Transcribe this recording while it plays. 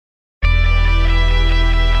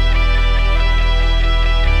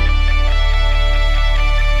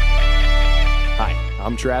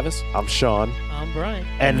I'm Travis. I'm Sean. I'm Brian.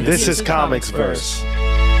 And this is Comics Verse.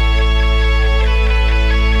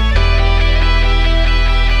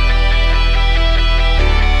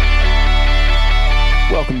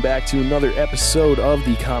 Welcome back to another episode of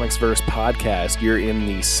the Comics Verse podcast. You're in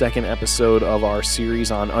the second episode of our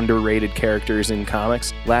series on underrated characters in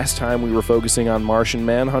comics. Last time we were focusing on Martian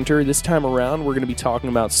Manhunter. This time around, we're going to be talking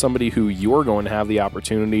about somebody who you're going to have the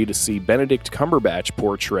opportunity to see Benedict Cumberbatch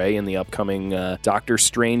portray in the upcoming Doctor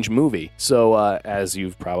Strange movie. So, as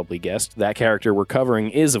you've probably guessed, that character we're covering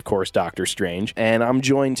is, of course, Doctor Strange. And I'm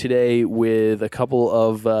joined today with a couple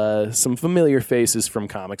of some familiar faces from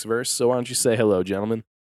Comics Verse. So why don't you say hello, gentlemen?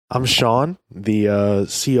 I'm Sean, the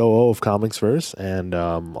COO of Comics Verse, and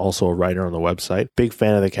also a writer on the website. Big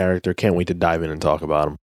fan of the character. Can't wait to dive in and talk about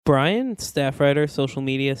him. Brian, staff writer, social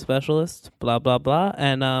media specialist, blah, blah, blah.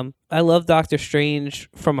 And I love Doctor Strange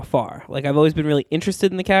from afar. Like, I've always been really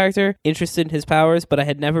interested in the character, interested in his powers, but I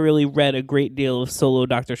had never really read a great deal of solo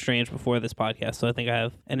Doctor Strange before this podcast, so I think I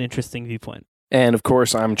have an interesting viewpoint. And, of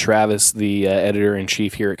course, I'm Travis, the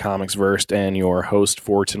editor-in-chief here at Comics Verse and your host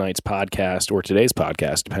for tonight's podcast, or today's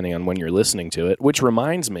podcast, depending on when you're listening to it. Which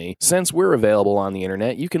reminds me, since we're available on the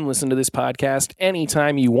internet, you can listen to this podcast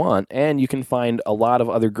anytime you want, and you can find a lot of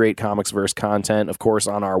other great Comics Verse content, of course,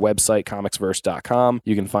 on our website, comicsverse.com.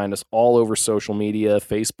 You can find us all over social media,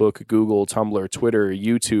 Facebook, Google, Tumblr, Twitter,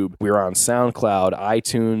 YouTube. We're on SoundCloud,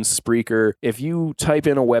 iTunes, Spreaker. If you type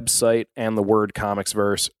in a website and the word Comics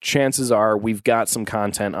Verse, chances are we've got some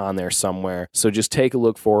content on there somewhere, so just take a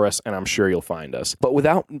look for us and I'm sure you'll find us. But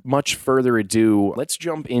without much further ado, let's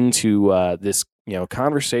jump into this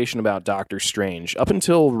conversation about Doctor Strange. Up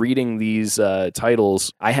until reading these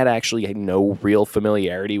titles, I had actually no real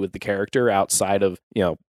familiarity with the character outside of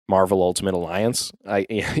Marvel Ultimate Alliance.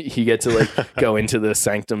 You get to go into the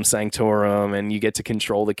Sanctum Sanctorum and you get to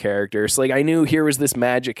control the characters. So, I knew here was this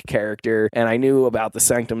magic character and I knew about the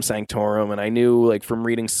Sanctum Sanctorum and I knew from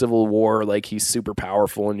reading Civil War he's super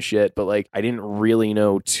powerful and shit, but I didn't really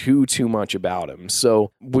know too much about him.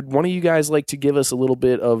 So would one of you guys like to give us a little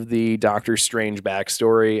bit of the Doctor Strange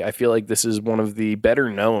backstory? I feel like this is one of the better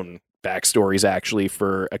known backstories actually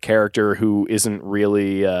for a character who isn't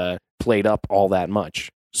really played up all that much.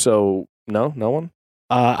 So, no one?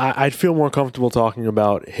 I'd feel more comfortable talking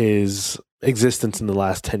about his existence in the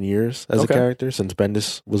last 10 years as a character, since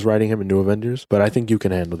Bendis was writing him in New Avengers, but I think you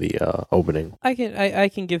can handle the opening. I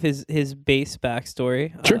can give his base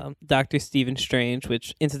backstory. Sure. Dr. Stephen Strange,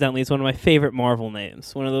 which incidentally is one of my favorite Marvel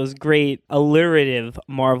names. One of those great alliterative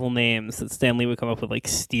Marvel names that Stan Lee would come up with, like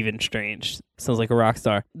Stephen Strange. Sounds like a rock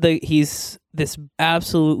star. He's this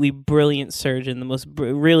absolutely brilliant surgeon,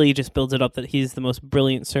 really just builds it up that he's the most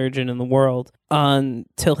brilliant surgeon in the world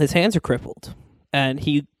until his hands are crippled. And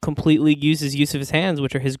he completely uses use of his hands,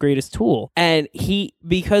 which are his greatest tool. And he,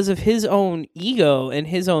 because of his own ego and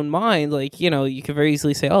his own mind, you could very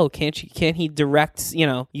easily say, oh, can't he direct,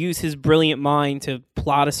 use his brilliant mind to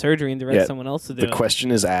plot a surgery and direct someone else to do it? The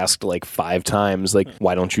question is asked 5 times,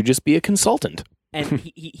 why don't you just be a consultant? And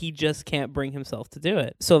he just can't bring himself to do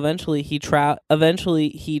it. So eventually he travels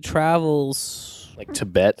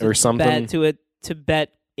Tibet or something to a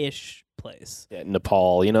Tibet-ish place. Yeah,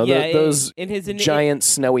 Nepal, those giant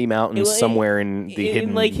snowy mountains somewhere in the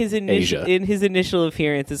hidden Asia. In his initial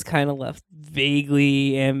appearance, is kind of left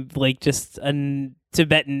vaguely and just a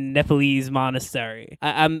Tibetan Nepalese monastery.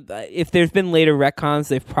 If there's been later retcons,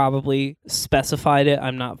 they've probably specified it.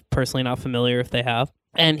 I'm not familiar if they have.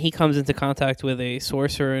 And he comes into contact with a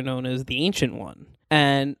sorcerer known as the Ancient One.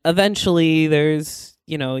 And eventually there's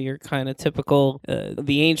your kind of typical,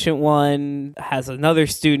 the Ancient One has another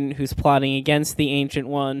student who's plotting against the Ancient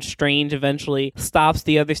One. Strange eventually stops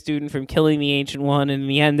the other student from killing the Ancient One, and in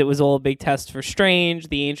the end it was all a big test for Strange.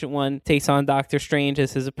 The Ancient One takes on Doctor Strange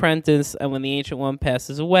as his apprentice, and when the Ancient One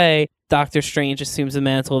passes away, Doctor Strange assumes the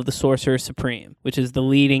mantle of the Sorcerer Supreme, which is the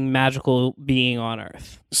leading magical being on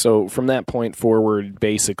Earth. So from that point forward,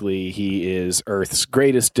 basically, he is Earth's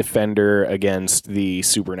greatest defender against the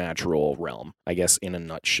supernatural realm, I guess, in a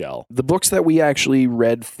nutshell. The books that we actually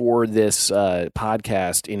read for this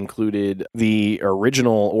podcast included the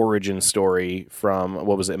original origin story from,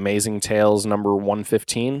 Amazing Tales number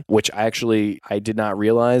 115, which I did not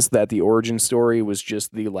realize that the origin story was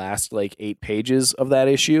just the last 8 pages of that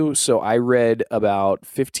issue. So I read about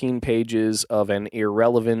 15 pages of an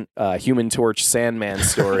irrelevant Human Torch Sandman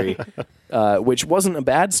story, which wasn't a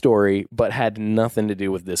bad story, but had nothing to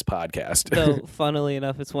do with this podcast. So, funnily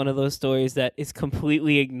enough, it's one of those stories that is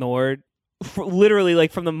completely ignored literally,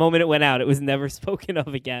 like, from the moment it went out, it was never spoken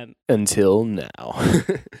of again. Until now.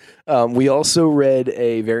 We also read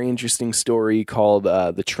a very interesting story called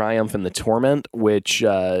The Triumph and the Torment, which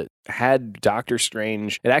had Doctor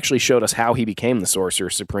Strange. It actually showed us how he became the Sorcerer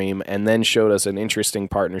Supreme, and then showed us an interesting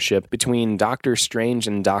partnership between Doctor Strange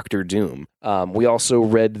and Doctor Doom. We also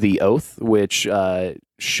read The Oath, which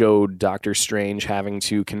showed Doctor Strange having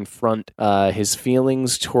to confront his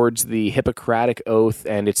feelings towards the Hippocratic Oath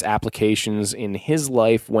and its applications in his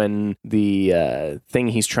life when the thing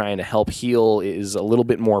he's trying to help heal is a little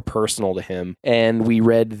bit more personal to him. And we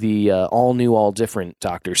read the all new, all different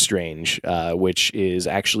Doctor Strange, which is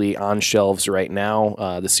actually on shelves right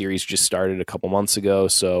now. The series just started a couple months ago,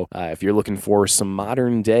 so if you're looking for some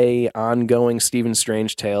modern day ongoing Stephen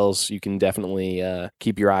Strange tales, you can definitely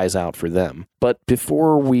keep your eyes out for them. But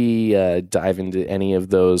before we dive into any of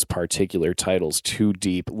those particular titles too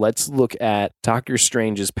deep, let's look at Doctor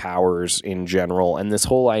Strange's powers in general and this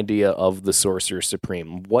whole idea of the Sorcerer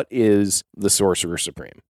Supreme. What is the Sorcerer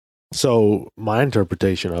Supreme? So my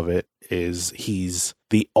interpretation of it is he's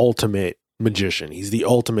the ultimate magician. He's the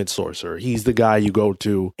ultimate sorcerer. He's the guy you go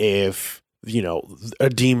to if, you know, a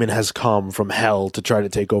demon has come from hell to try to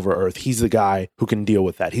take over Earth. He's the guy who can deal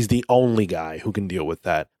with that. He's the only guy who can deal with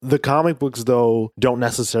that. The comic books, though, don't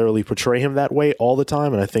necessarily portray him that way all the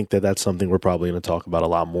time, and I think that that's something we're probably going to talk about a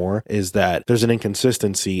lot more, is that there's an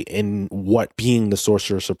inconsistency in what being the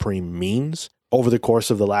Sorcerer Supreme means. Over the course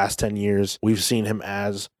of the last 10 years, we've seen him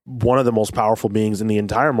as one of the most powerful beings in the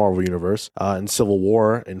entire Marvel Universe. In Civil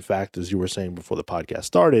War, in fact, as you were saying before the podcast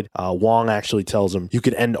started, Wong actually tells him, you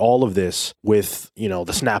could end all of this with, you know,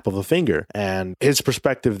 the snap of a finger. And his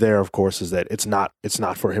perspective there, of course, is that it's not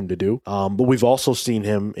for him to do. But we've also seen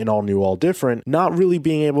him in All New, All Different, not really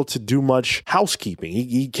being able to do much housekeeping.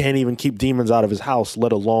 He can't even keep demons out of his house,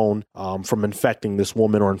 let alone from infecting this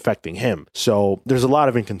woman or infecting him. So there's a lot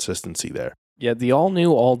of inconsistency there. Yeah, the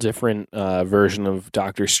all-new, all-different version of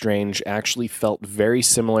Doctor Strange actually felt very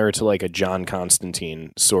similar to like a John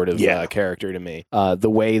Constantine sort of character to me. The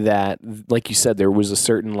way that, like you said, there was a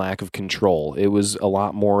certain lack of control. It was a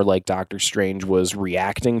lot more like Doctor Strange was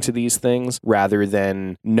reacting to these things rather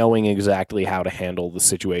than knowing exactly how to handle the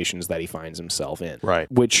situations that he finds himself in.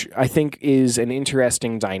 Right. Which I think is an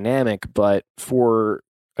interesting dynamic, but for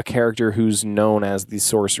a character who's known as the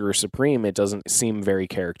Sorcerer Supreme, it doesn't seem very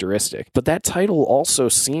characteristic. But that title also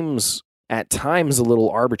seems at times a little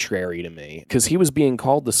arbitrary to me, because he was being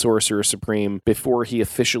called the Sorcerer Supreme before he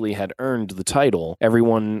officially had earned the title.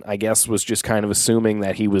 Everyone, I guess, was just kind of assuming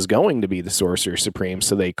that he was going to be the Sorcerer Supreme,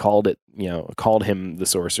 so they called him the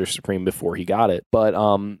Sorcerer Supreme before he got it. But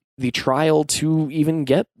the trial to even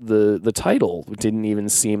get the title didn't even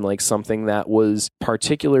seem like something that was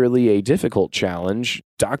particularly a difficult challenge.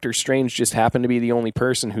 Doctor Strange just happened to be the only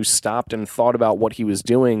person who stopped and thought about what he was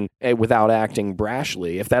doing without acting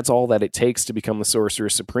brashly. If that's all that it takes to become the Sorcerer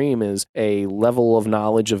Supreme, is a level of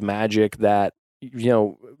knowledge of magic that, you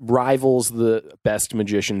know, rivals the best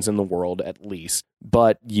magicians in the world at least,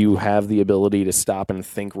 but you have the ability to stop and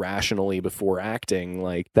think rationally before acting,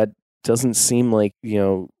 like that doesn't seem like, you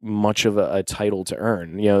know, much of a title to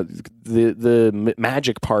earn. You know, the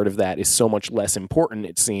magic part of that is so much less important,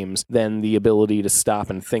 it seems, than the ability to stop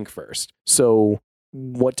and think first. So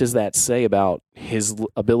what does that say about his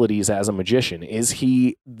abilities as a magician? Is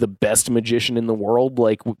he the best magician in the world,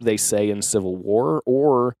 like they say in Civil War?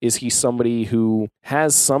 Or is he somebody who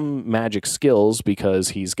has some magic skills because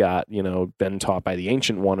he's got, you know, been taught by the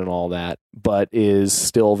Ancient One and all that, but is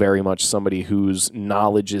still very much somebody whose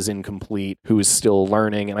knowledge is incomplete, who is still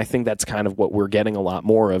learning? And I think that's kind of what we're getting a lot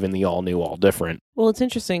more of in the All New, All Different. Well, it's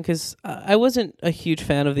interesting because I wasn't a huge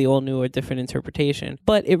fan of the All New or Different interpretation,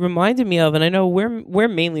 but it reminded me of, and I know we're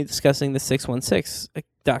mainly discussing the 616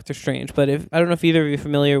 Doctor Strange, but I don't know if either of you are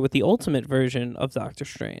familiar with the Ultimate version of Doctor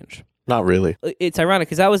Strange. Not really. It's ironic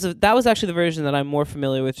because that was actually the version that I'm more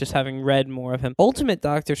familiar with, just having read more of him. Ultimate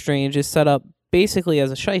Doctor Strange is set up basically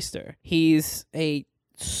as a shyster. He's a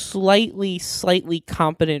slightly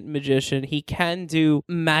competent magician. He can do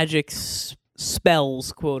magic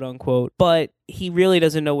spells, quote unquote, but he really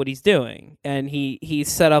doesn't know what he's doing, and he's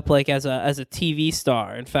set up like as a TV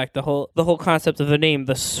star. In fact, the whole concept of the name,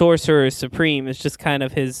 the Sorcerer Supreme, is just kind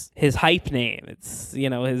of his hype name. It's, you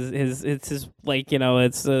know, his like, you know,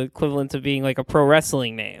 it's equivalent to being like a pro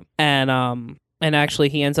wrestling name. And actually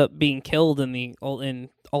he ends up being killed in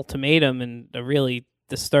Ultimatum in a really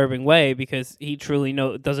disturbing way, because he truly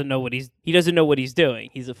doesn't know what he's doing.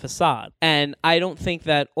 He's a facade. And I don't think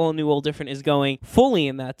that All New, All Different is going fully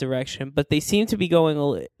in that direction, but they seem to be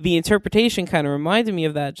going, the interpretation kind of reminded me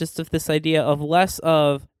of that, just of this idea of less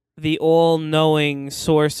of the all-knowing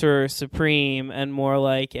Sorcerer Supreme and more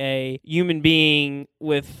like a human being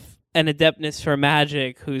with an adeptness for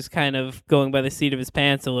magic who's kind of going by the seat of his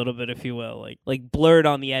pants a little bit, if you will, like blurred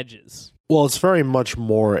on the edges. Well, it's very much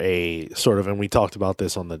more a sort of, and we talked about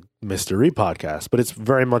this on the Mystery podcast, but it's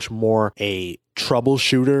very much more a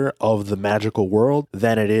troubleshooter of the magical world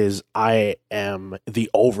than it is I am the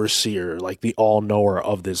overseer, like the all-knower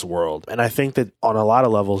of this world. And I think that on a lot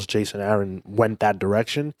of levels, Jason Aaron went that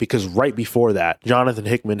direction because right before that, Jonathan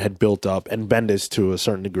Hickman had built up, and Bendis to a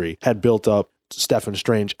certain degree, had built up Stephen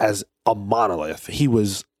Strange as a monolith. He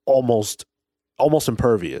was almost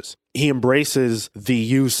impervious. He embraces the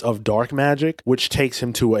use of dark magic, which takes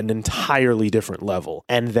him to an entirely different level.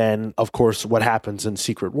 And then, of course, what happens in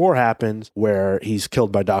Secret War happens, where he's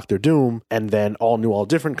killed by Doctor Doom, and then All New, All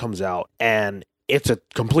Different comes out, and it's a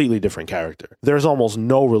completely different character. There's almost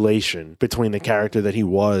no relation between the character that he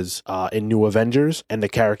was in New Avengers and the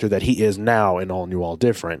character that he is now in All New, All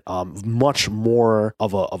Different. Much more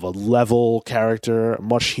of a level character,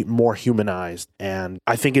 much more humanized. And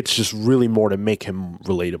I think it's just really more to make him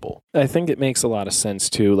relatable. I think it makes a lot of sense,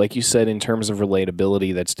 too. Like you said, in terms of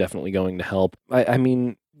relatability, that's definitely going to help. I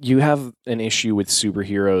mean, you have an issue with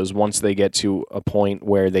superheroes once they get to a point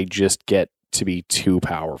where they just get to be too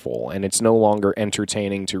powerful, and it's no longer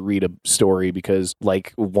entertaining to read a story because,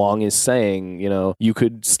 like Wong is saying, you know, you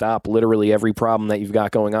could stop literally every problem that you've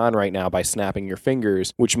got going on right now by snapping your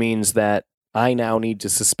fingers, which means that I now need to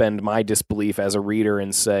suspend my disbelief as a reader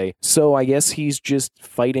and say, so I guess he's just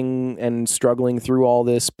fighting and struggling through all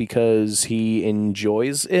this because he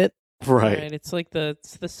enjoys it? Right. It's like the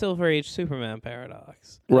Silver Age Superman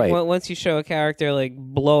paradox. Right. Once you show a character like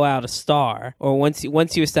blow out a star, or once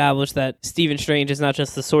you establish that Stephen Strange is not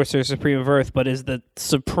just the Sorcerer Supreme of Earth, but is the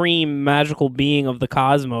supreme magical being of the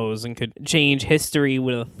cosmos and could change history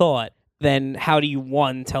with a thought, then how do you,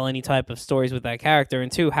 one, tell any type of stories with that character,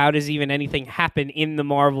 and two, how does even anything happen in the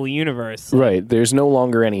Marvel universe? Right. There's no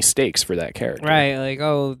longer any stakes for that character. Right. Like,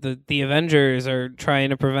 oh, the Avengers are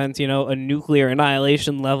trying to prevent, a nuclear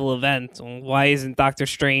annihilation level event. Why isn't Doctor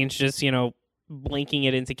Strange just, blinking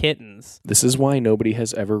it into kittens? This is why nobody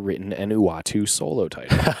has ever written an Uatu solo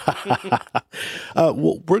title.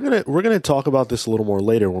 Well, we're gonna talk about this a little more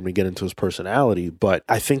later when we get into his personality, but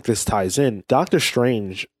I think this ties in. Doctor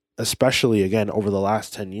Strange, especially again over the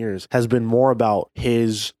last 10 years, has been more about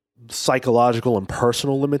his psychological and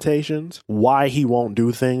personal limitations. Why he won't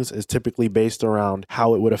do things is typically based around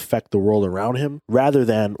how it would affect the world around him rather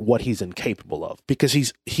than what he's incapable of, because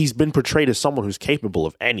he's been portrayed as someone who's capable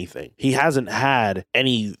of anything. He hasn't had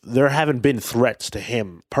there haven't been threats to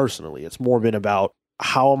him personally. It's more been about,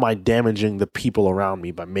 how am I damaging the people around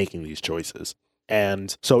me by making these choices?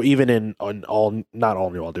 And so even in not All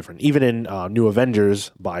New, All Different, even in New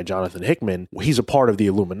Avengers by Jonathan Hickman, he's a part of the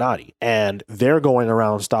Illuminati. And they're going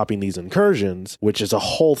around stopping these incursions, which is a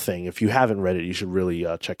whole thing. If you haven't read it, you should really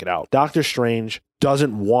check it out. Doctor Strange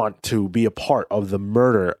doesn't want to be a part of the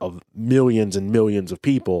murder of millions and millions of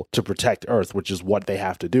people to protect Earth, which is what they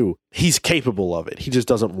have to do. He's capable of it. He just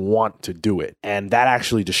doesn't want to do it. And that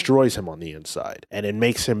actually destroys him on the inside. And it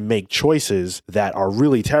makes him make choices that are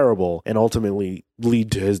really terrible and ultimately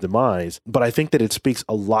lead to his demise. But I think that it speaks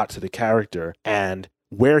a lot to the character and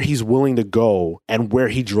where he's willing to go and where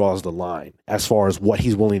he draws the line as far as what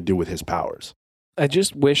he's willing to do with his powers. I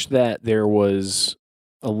just wish that there was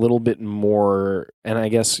a little bit more, and I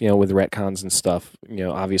guess, with retcons and stuff,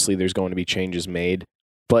 obviously there's going to be changes made,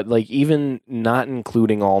 but like even not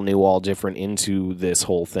including All New, All Different into this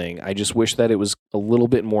whole thing, I just wish that it was a little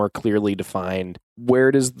bit more clearly defined.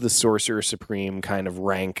 Where does the Sorcerer Supreme kind of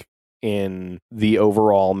rank in the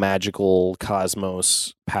overall magical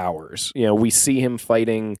cosmos powers? We see him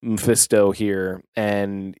fighting Mephisto here,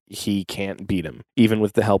 and he can't beat him, even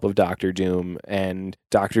with the help of Doctor Doom. And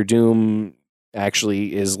Doctor Doom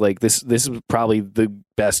actually is like, this is probably the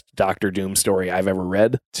best Doctor Doom story I've ever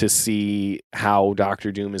read, to see how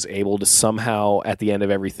Doctor Doom is able to somehow at the end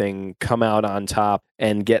of everything come out on top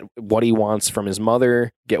and get what he wants from his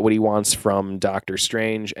mother, get what he wants from Doctor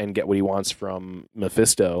Strange, and get what he wants from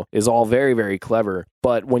Mephisto is all very, very clever.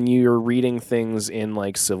 But when you're reading things in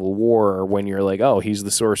like Civil War, or when you're like, oh, he's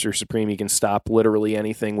the Sorcerer Supreme, he can stop literally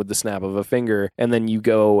anything with the snap of a finger, and then you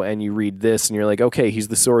go and you read this and you're like, okay, he's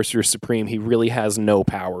the Sorcerer Supreme, he really has no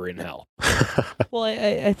power in hell. Well,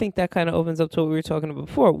 I think that kind of opens up to what we were talking about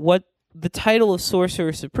before. What the title of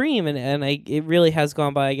Sorcerer Supreme, it really has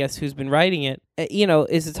gone by, I guess, who's been writing it.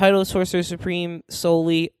 Is the title of Sorcerer Supreme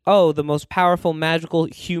solely, the most powerful magical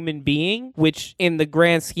human being, which in the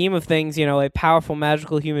grand scheme of things, a powerful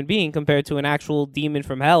magical human being compared to an actual demon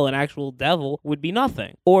from hell, an actual devil, would be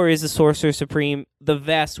nothing? Or is the Sorcerer Supreme the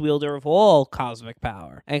vast wielder of all cosmic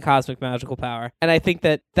power and cosmic magical power? And I think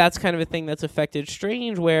that that's kind of a thing that's affected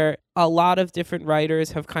Strange, where a lot of different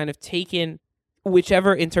writers have kind of taken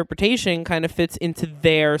whichever interpretation kind of fits into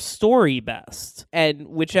their story best. And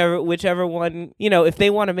whichever one, if they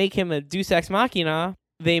want to make him a Deus Ex Machina,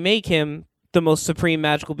 they make him the most supreme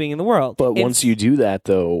magical being in the world. But once you do that,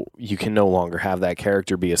 though, you can no longer have that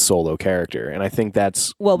character be a solo character. And I think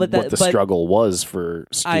that's what the struggle was for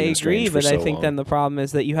Stephen Strange for so long. I think then the problem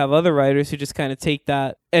is that you have other writers who just kind of take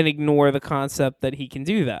that and ignore the concept that he can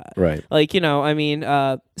do that. Right. Like,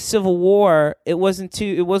 Civil War, it wasn't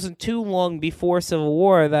too long before Civil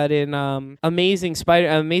War that in Amazing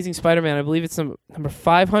Spider-Man, I believe it's number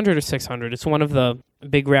 500 or 600. It's one of the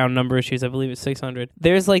big round number issues. I believe it's 600.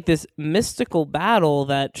 There's like this mystical battle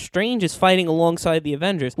that Strange is fighting alongside the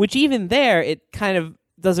Avengers, which even there, it kind of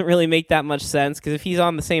doesn't really make that much sense, because if he's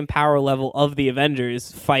on the same power level of the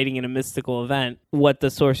Avengers fighting in a mystical event, what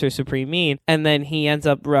does Sorcerer Supreme mean? And then he ends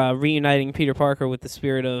up reuniting Peter Parker with the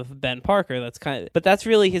spirit of Ben Parker. But that's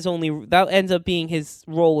really that ends up being his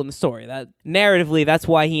role in the story. That narratively, that's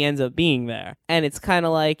why he ends up being there. And it's kind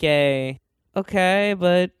of like okay,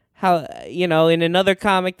 but how, in another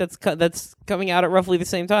comic that's coming out at roughly the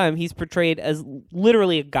same time, he's portrayed as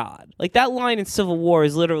literally a god. Like, that line in Civil War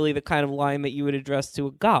is literally the kind of line that you would address to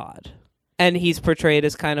a god. And he's portrayed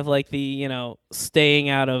as kind of like the, staying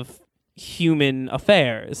out of human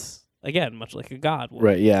affairs. Again, much like a god would.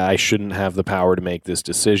 Right, yeah, I shouldn't have the power to make this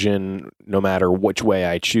decision. No matter which way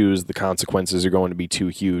I choose, the consequences are going to be too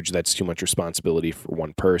huge. That's too much responsibility for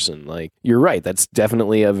one person. Like, you're right, that's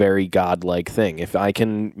definitely a very godlike thing. If I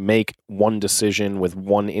can make one decision with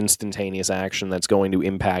one instantaneous action that's going to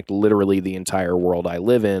impact literally the entire world I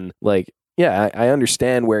live in, like, yeah, I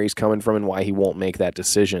understand where he's coming from and why he won't make that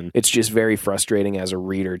decision. It's just very frustrating as a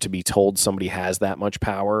reader to be told somebody has that much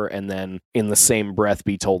power and then in the same breath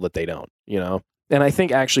be told that they don't, And I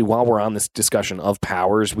think actually while we're on this discussion of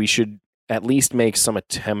powers, we should at least make some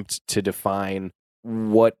attempt to define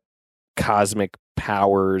what cosmic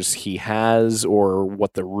powers he has, or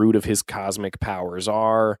what the root of his cosmic powers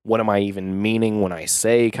are. What am I even meaning when I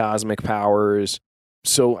say cosmic powers?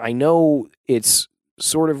 So I know it's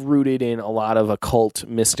sort of rooted in a lot of occult,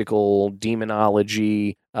 mystical,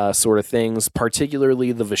 demonology sort of things.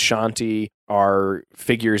 Particularly the Vishanti are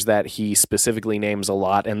figures that he specifically names a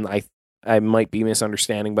lot, and I might be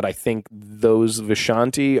misunderstanding, but I think those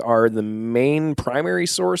Vishanti are the main primary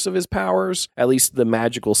source of his powers, at least the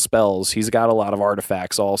magical spells. He's got a lot of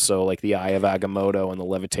artifacts also, like the Eye of Agamotto and the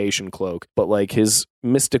Levitation Cloak, but like his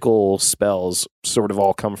mystical spells sort of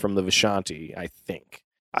all come from the Vishanti, I think.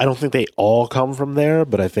 I don't think they all come from there,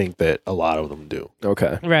 but I think that a lot of them do.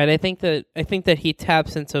 Okay. Right. I think that he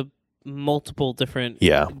taps into multiple different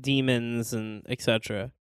demons and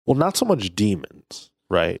etc. Well, not so much demons,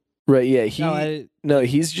 right? Right, yeah.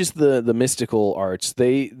 He's just the mystical arts.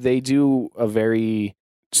 They do a very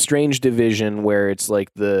strange division where it's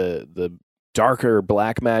like the darker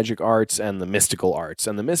black magic arts and the mystical arts.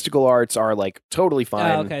 And the mystical arts are like totally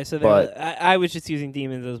fine. Okay, so I was just using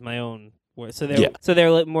demons as my own word. So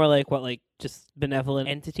they're more like what, like just benevolent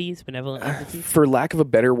entities? For lack of a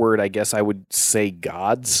better word, I guess I would say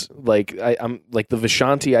gods. Like I'm like the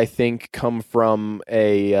Vishanti, I think, come from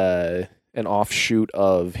an offshoot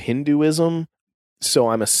of Hinduism. So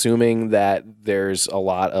I'm assuming that there's a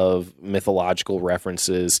lot of mythological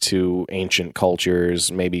references to ancient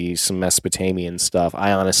cultures, maybe some Mesopotamian stuff.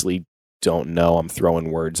 I honestly don't know. I'm throwing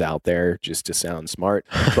words out there just to sound smart.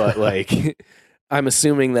 But like I'm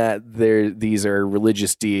assuming that these are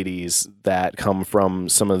religious deities that come from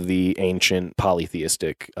some of the ancient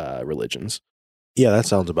polytheistic religions. Yeah, that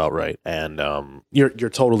sounds about right. And you're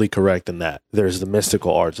totally correct in that. There's the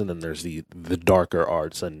mystical arts and then there's the darker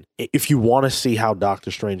arts. And if you want to see how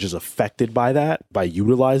Doctor Strange is affected by that, by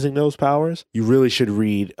utilizing those powers, you really should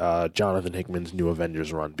read Jonathan Hickman's New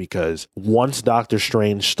Avengers run, because once Doctor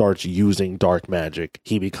Strange starts using dark magic,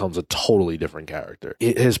 he becomes a totally different character.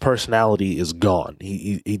 His personality is gone.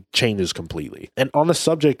 He changes completely. And on the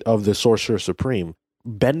subject of the Sorcerer Supreme,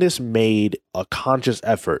 Bendis made a conscious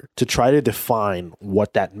effort to try to define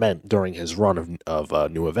what that meant during his run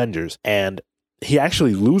of New Avengers. And he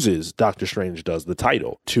actually loses, Doctor Strange does, the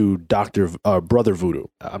title to Brother Voodoo.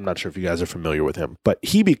 I'm not sure if you guys are familiar with him, but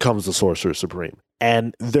he becomes the Sorcerer Supreme.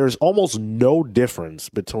 And there's almost no difference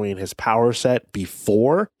between his power set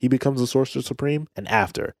before he becomes the Sorcerer Supreme and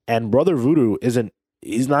after. And Brother Voodoo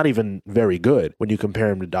he's not even very good when you compare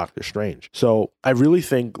him to Doctor Strange. So I really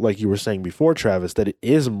think, like you were saying before, Travis, that it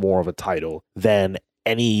is more of a title than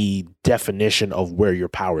any definition of where your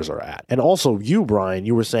powers are at. And also you, Brian,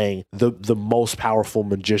 you were saying the most powerful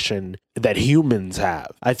magician that humans have.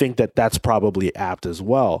 I think that that's probably apt as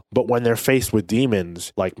well. But when they're faced with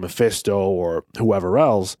demons like Mephisto or whoever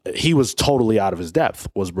else, he was totally out of his depth,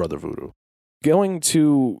 was Brother Voodoo. Going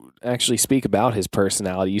to actually speak about his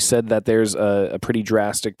personality, you said that there's a pretty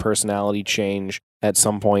drastic personality change at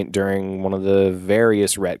some point during one of the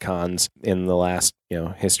various retcons in the last,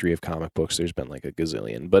 history of comic books. There's been like a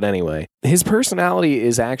gazillion. But anyway, his personality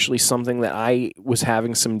is actually something that I was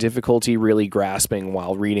having some difficulty really grasping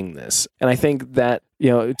while reading this. And I think that,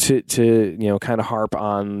 to kind of harp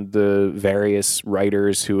on the various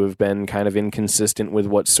writers who have been kind of inconsistent with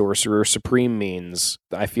what Sorcerer Supreme means,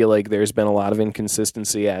 I feel like there's been a lot of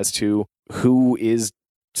inconsistency as to who is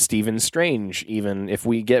Stephen Strange. Even if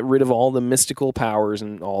we get rid of all the mystical powers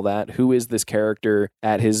and all that, who is this character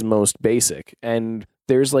at his most basic? And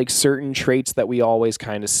there's like certain traits that we always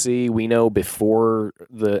kind of see. We know before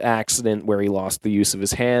the accident where he lost the use of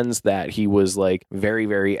his hands that he was like very,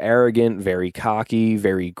 very arrogant, very cocky,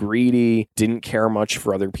 very greedy, didn't care much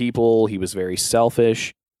for other people. He was very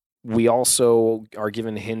selfish. We also are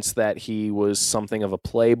given hints that he was something of a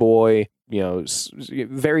playboy,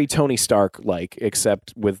 very Tony Stark-like,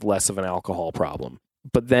 except with less of an alcohol problem.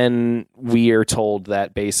 But then we are told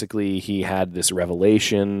that basically he had this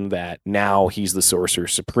revelation that now he's the Sorcerer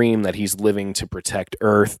Supreme, that he's living to protect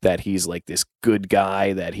Earth, that he's like this good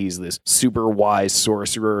guy, that he's this super wise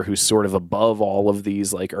sorcerer who's sort of above all of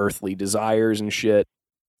these like earthly desires and shit.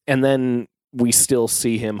 And then we still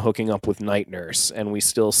see him hooking up with Night Nurse, and we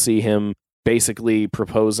still see him basically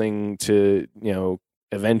proposing to,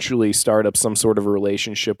 eventually start up some sort of a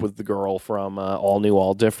relationship with the girl from All New,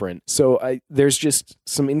 All Different. So there's just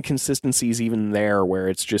some inconsistencies even there where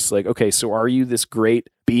it's just like, okay, so are you this great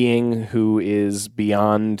being who is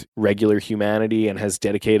beyond regular humanity and has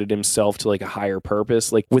dedicated himself to like a higher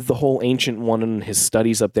purpose? Like with the whole Ancient One and his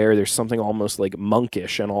studies up there, there's something almost like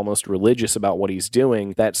monkish and almost religious about what he's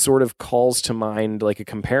doing that sort of calls to mind like a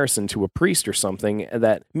comparison to a priest or something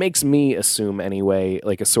that makes me assume anyway,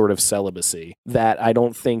 like a sort of celibacy that I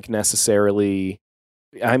don't think necessarily.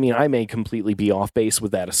 I mean, I may completely be off base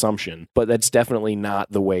with that assumption, but that's definitely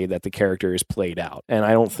not the way that the character is played out. And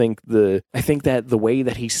I think that the way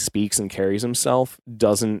that he speaks and carries himself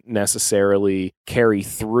doesn't necessarily carry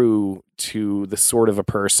through to the sort of a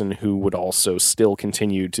person who would also still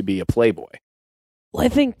continue to be a playboy. Well, I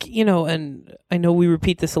think, and I know we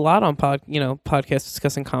repeat this a lot on podcasts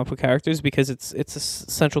discussing comic book characters because it's a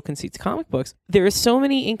central conceit to comic books. There are so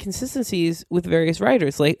many inconsistencies with various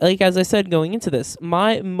writers. Like as I said going into this,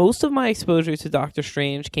 most of my exposure to Doctor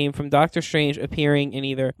Strange came from Doctor Strange appearing in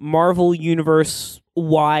either Marvel Universe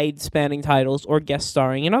wide spanning titles or guest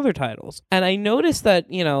starring in other titles. And I noticed that,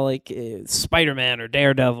 Spider-Man or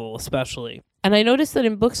Daredevil especially. And I noticed that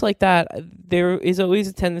in books like that, there is always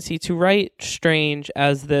a tendency to write Strange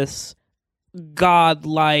as this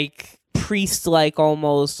god-like, priest-like,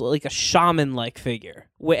 almost like a shaman-like figure.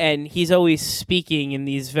 And he's always speaking in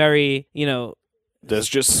these very, there's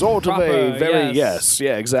just sort of a very, yes,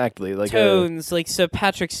 yeah, exactly. Like tones, like Sir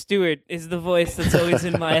Patrick Stewart is the voice that's always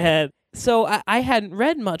in my head. So I hadn't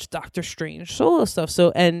read much Doctor Strange solo stuff.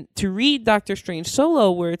 And to read Doctor Strange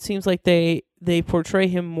solo, where it seems like they portray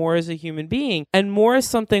him more as a human being and more as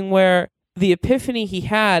something where the epiphany he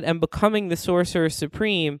had and becoming the Sorcerer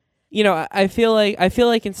Supreme, I feel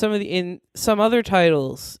like in some other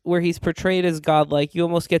titles where he's portrayed as godlike, you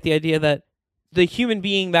almost get the idea that the human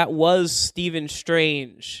being that was Stephen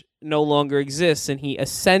Strange no longer exists and he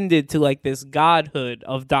ascended to like this godhood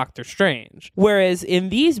of Doctor Strange. Whereas in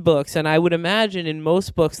these books, and I would imagine in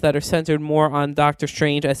most books that are centered more on Doctor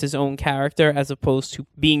Strange as his own character as opposed to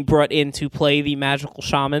being brought in to play the magical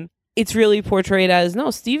shaman, it's really portrayed as,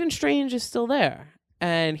 no, Stephen Strange is still there.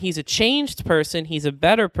 And he's a changed person, he's a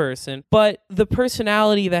better person, but the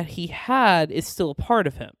personality that he had is still a part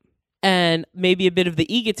of him. And maybe a bit of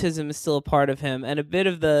the egotism is still a part of him, and a bit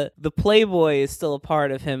of the playboy is still a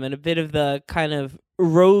part of him, and a bit of the kind of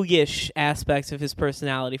roguish aspects of his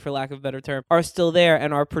personality, for lack of a better term, are still there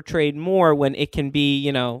and are portrayed more when it can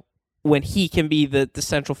be, when he can be the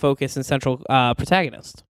central focus and central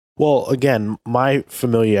protagonist. Well, again, my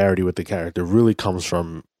familiarity with the character really comes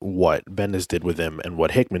from what Bendis did with him and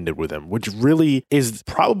what Hickman did with him, which really is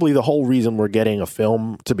probably the whole reason we're getting a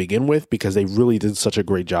film to begin with, because they really did such a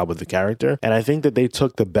great job with the character. And I think that they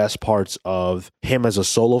took the best parts of him as a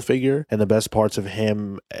solo figure and the best parts of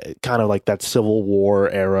him kind of like that Civil War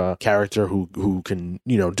era character who can,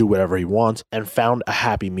 do whatever he wants, and found a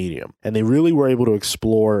happy medium. And they really were able to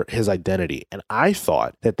explore his identity. And I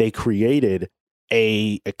thought that they created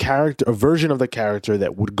a character, a version of the character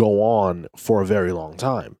that would go on for a very long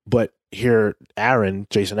time. But here,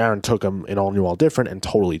 Jason Aaron took him in All New, All Different and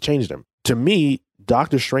totally changed him. To me,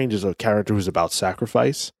 Doctor Strange is a character who's about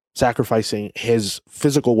sacrificing his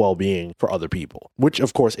physical well-being for other people, which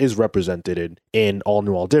of course is represented in All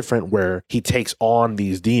New, All Different, where he takes on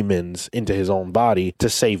these demons into his own body to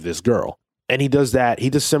save this girl. And he does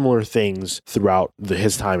similar things throughout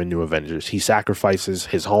his time in New Avengers. He sacrifices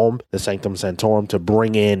his home, the Sanctum Sanctorum, to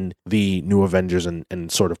bring in the New Avengers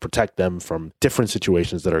and sort of protect them from different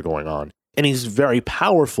situations that are going on. And he's very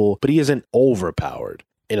powerful, but he isn't overpowered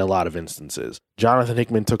in a lot of instances. Jonathan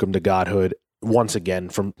Hickman took him to godhood. Once again,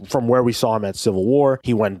 from where we saw him at Civil War,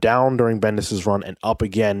 he went down during Bendis' run and up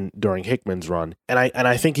again during Hickman's run. And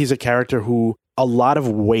I think he's a character who a lot of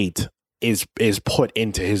weight is put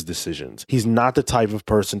into his decisions. He's not the type of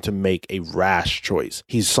person to make a rash choice.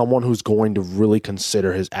 He's someone who's going to really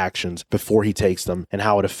consider his actions before he takes them and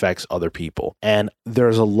how it affects other people. And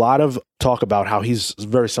there's a lot of talk about how he's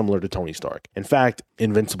very similar to Tony Stark. In fact,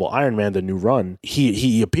 Invincible Iron Man, the new run,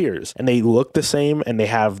 he appears and they look the same and they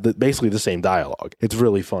have basically the same dialogue. It's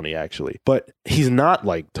really funny, actually. But he's not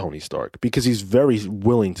like Tony Stark because he's very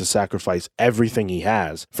willing to sacrifice everything he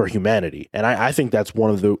has for humanity. And I think that's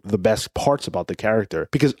one of the best parts about the character,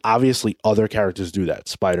 because obviously other characters do that.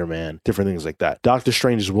 Spider-Man, different things like that. Doctor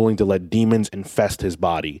Strange is willing to let demons infest his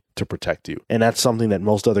body to protect you. And that's something that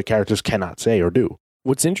most other characters cannot say or do.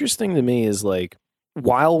 What's interesting to me is, like,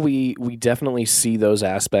 while we definitely see those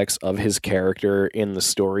aspects of his character in the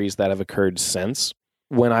stories that have occurred since,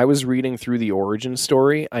 when I was reading through the origin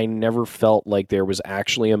story, I never felt like there was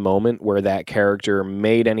actually a moment where that character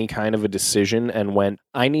made any kind of a decision and went,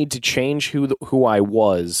 I need to change who I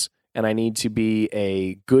was, and I need to be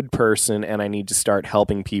a good person, and I need to start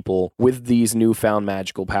helping people with these newfound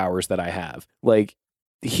magical powers that I have. Like,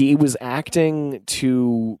 he was acting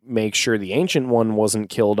to make sure the Ancient One wasn't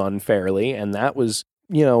killed unfairly, and that was,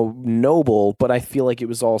 noble, but I feel like it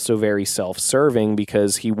was also very self-serving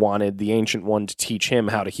because he wanted the Ancient One to teach him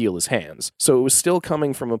how to heal his hands. So it was still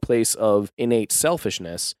coming from a place of innate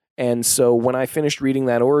selfishness. And so when I finished reading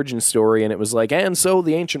that origin story and it was like, and so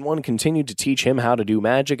the Ancient One continued to teach him how to do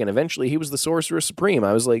magic and eventually he was the Sorcerer Supreme,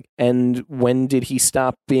 I was like, and when did he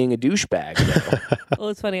stop being a douchebag? Well,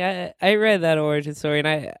 it's funny. I read that origin story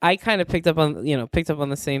and I kind of picked up on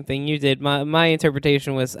the same thing you did. My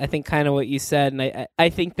interpretation was, I think, kind of what you said. And I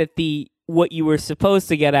think that what you were supposed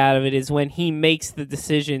to get out of it is when he makes the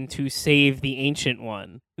decision to save the Ancient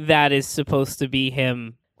One, that is supposed to be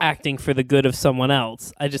him acting for the good of someone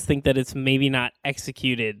else. I just think that it's maybe not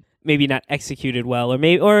executed well,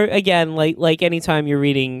 or again, like anytime you're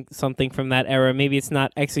reading something from that era, maybe it's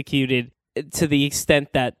not executed to the extent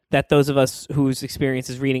that those of us whose experience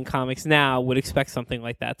is reading comics now would expect something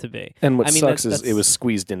like that to be. And what sucks is it was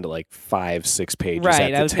squeezed into like 5-6 pages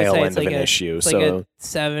at the tail end of an issue. It's like a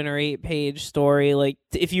 7 or 8 page story. Like,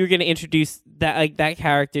 if you were going to introduce that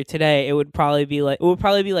character today, it would probably be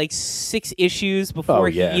like 6 issues before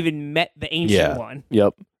he even met the Ancient One.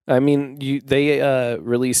 Yep. I mean, they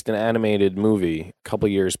released an animated movie a couple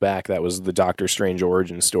years back that was the Doctor Strange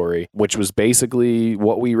origin story, which was basically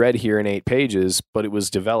what we read here in 8 pages, but it was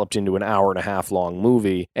developed into an 1.5 hour long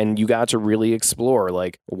movie, and you got to really explore,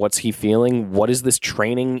 like, what's he feeling? What does this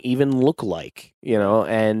training even look like?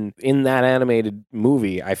 And in that animated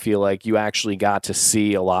movie, I feel like you actually got to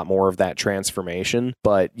see a lot more of that transformation.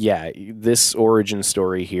 But yeah, this origin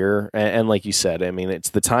story here, and like you said, I mean, it's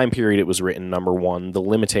the time period it was written, number one, the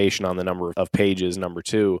limitation on the number of pages, number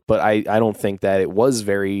two. But I don't think that it was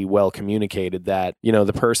very well communicated that,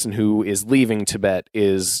 the person who is leaving Tibet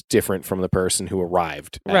is different from the person who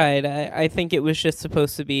arrived. Right. I think it was just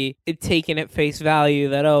supposed to be taken at face value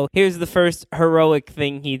that, here's the first heroic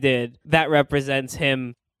thing he did. That represents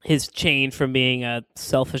his change from being a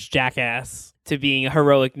selfish jackass to being a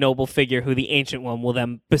heroic, noble figure who the Ancient One will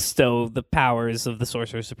then bestow the powers of the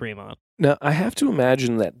Sorcerer Supreme on. Now, I have to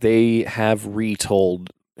imagine that they have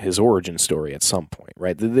retold his origin story at some point,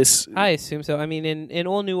 right? I assume so. I mean, in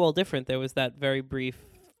All New, All Different, there was that very brief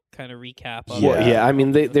kind of recap of Well, it. yeah, I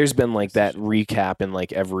mean, there's been like that recap in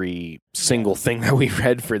like every single thing that we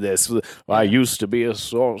read for this. I used to be a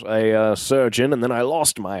surgeon, and then I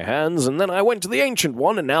lost my hands, and then I went to the ancient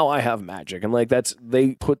one, and now I have magic. And like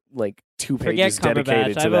they put like 2 pages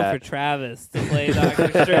dedicated to I that. vote for Travis to play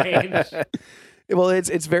Doctor Strange. Well,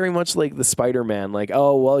 it's very much like the Spider-Man, like,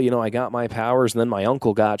 oh, well, I got my powers, and then my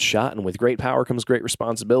uncle got shot, and with great power comes great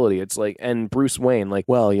responsibility. It's like, and Bruce Wayne, like,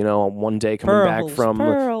 well, one day coming back from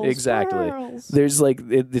pearls. There's like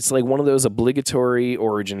it's like one of those obligatory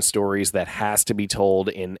origin stories that has to be told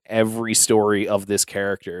in every story of this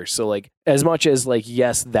character. So like, as much as like,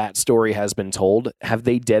 yes, that story has been told, have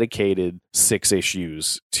they dedicated 6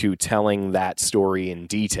 issues to telling that story in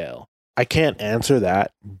detail? I can't answer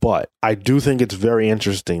that, but I do think it's very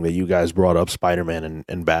interesting that you guys brought up Spider-Man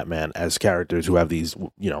and Batman as characters who have these,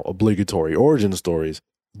 obligatory origin stories.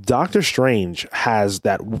 Doctor Strange has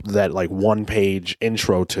that like 1-page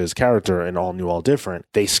intro to his character in All New, All Different.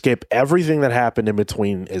 They skip everything that happened in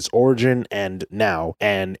between his origin and now,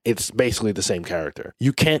 and it's basically the same character.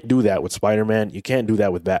 You can't do that with Spider-Man. You can't do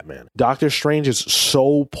that with Batman. Doctor Strange is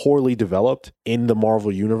so poorly developed in the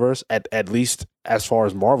Marvel universe, at least as far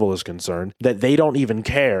as Marvel is concerned, that they don't even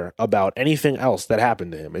care about anything else that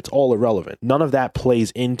happened to him. It's all irrelevant. None of that plays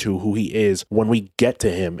into who he is when we get to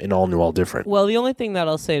him in All New, All Different. Well, the only thing that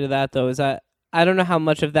I'll say to that, though, is that I don't know how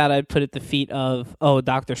much of that I'd put at the feet of,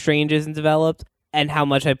 Doctor Strange isn't developed, and how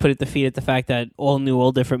much I put at the feet at the fact that All New,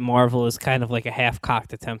 All Different Marvel is kind of like a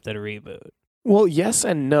half-cocked attempt at a reboot. Well, yes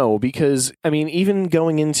and no, because, I mean, even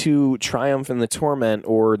going into Triumph and the Torment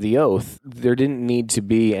or The Oath, there didn't need to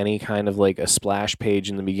be any kind of like a splash page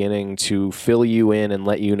in the beginning to fill you in and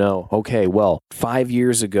let you know, okay, well, 5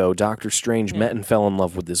 years ago, Doctor Strange met and fell in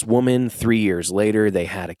love with this woman. 3 years later, they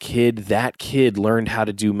had a kid. That kid learned how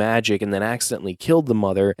to do magic and then accidentally killed the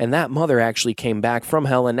mother, and that mother actually came back from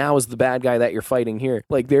hell and now is the bad guy that you're fighting here.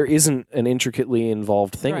 Like, there isn't an intricately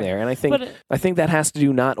involved thing there, and I think that has to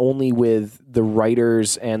do not only with the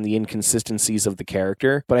writers and the inconsistencies of the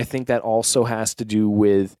character, but I think that also has to do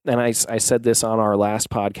with, and I said this on our last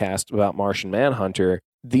podcast about Martian Manhunter,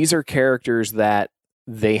 these are characters that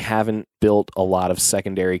they haven't built a lot of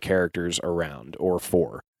secondary characters around or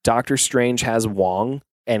for. Doctor Strange has Wong,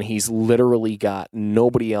 and he's literally got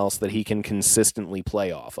nobody else that he can consistently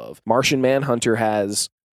play off of. Martian Manhunter has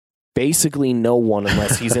basically no one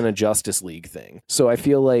unless he's in a Justice League thing. So I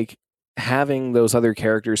feel like having those other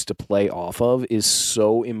characters to play off of is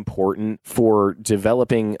so important for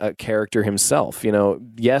developing a character himself.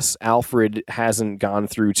 Yes, Alfred hasn't gone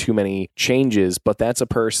through too many changes, but that's a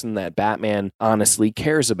person that Batman honestly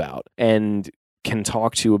cares about and can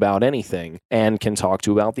talk to about anything and can talk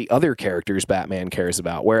to about the other characters Batman cares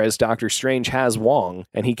about. Whereas Doctor Strange has Wong,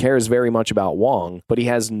 and he cares very much about Wong, but he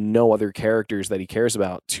has no other characters that he cares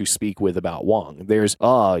about to speak with about Wong. There's,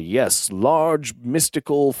 yes, large,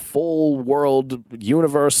 mystical, full world,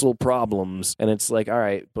 universal problems. And it's like, all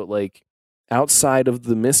right, but like outside of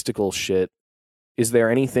the mystical shit, is there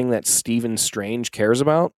anything that Stephen Strange cares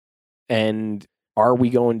about? And are we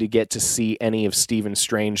going to get to see any of Stephen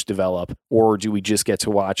Strange develop, or do we just get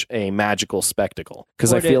to watch a magical spectacle?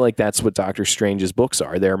 Because I feel like that's what Doctor Strange's books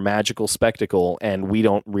are. They're a magical spectacle, and we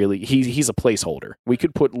don't really... He's a placeholder. We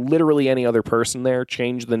could put literally any other person there,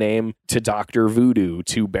 change the name to Dr. Voodoo,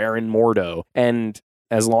 to Baron Mordo, and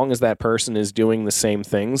as long as that person is doing the same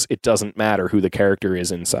things, it doesn't matter who the character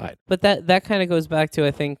is inside. But that kind of goes back to,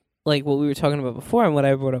 I think, like what we were talking about before and what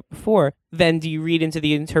I brought up before. Then do you read into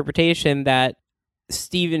the interpretation that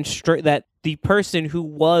that the person who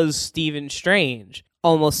was Stephen Strange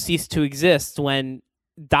almost ceased to exist when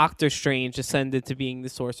Doctor Strange ascended to being the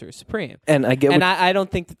Sorcerer Supreme? And I get, I don't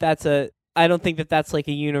think that's like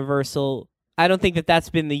a universal. I don't think that's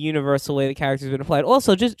been the universal way the character's been applied.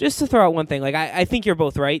 Also, just to throw out one thing, like I think you're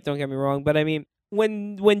both right. Don't get me wrong, but I mean,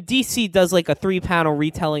 when DC does like a 3-panel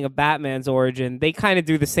retelling of Batman's origin, they kind of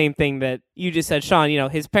do the same thing that you just said, Sean.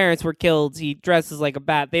 His parents were killed. He dresses like a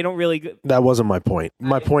bat. They don't really... That wasn't my point.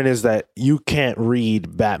 My point is that you can't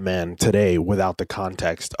read Batman today without the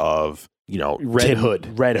context of, Red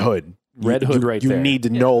Hood. Red Hood right there. You need to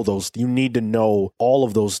know those. You need to know all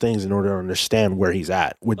of those things in order to understand where he's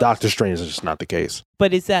at. With Doctor Strange, it's just not the case.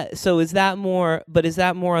 But is that more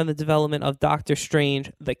on the development of Doctor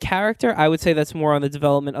Strange, the character? I would say that's more on the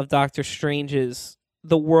development of Doctor Strange's,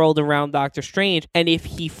 the world around Doctor Strange. And if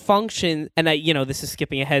he functions, and this is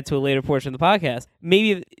skipping ahead to a later portion of the podcast,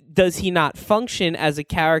 maybe does he not function as a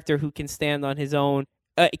character who can stand on his own,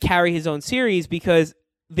 carry his own series, because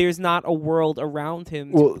there's not a world around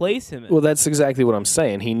him to place him in. Well, that's exactly what I'm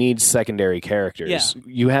saying. He needs secondary characters. Yeah.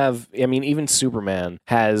 You have, I mean, even Superman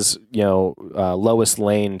has, Lois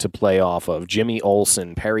Lane to play off of, Jimmy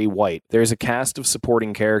Olsen, Perry White. There's a cast of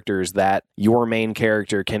supporting characters that your main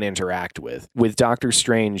character can interact with. With Doctor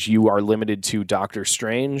Strange, you are limited to Doctor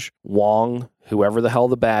Strange, Wong, whoever the hell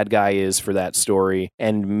the bad guy is for that story,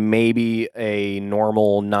 and maybe a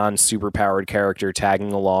normal non-superpowered character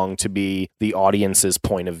tagging along to be the audience's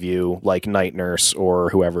point of view, like Night Nurse or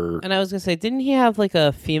whoever. And I was going to say, didn't he have like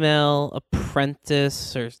a female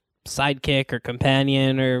apprentice or sidekick or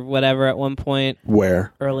companion or whatever at one point?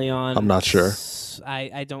 Where? Early on. I'm not sure.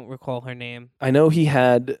 I don't recall her name. I know he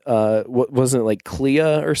had, what wasn't it, like Clea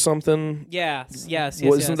or something? Yes.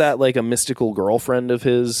 Wasn't that like a mystical girlfriend of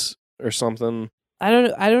his or something? I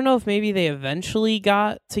don't know if maybe they eventually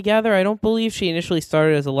got together. I don't believe she initially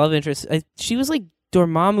started as a love interest. She was like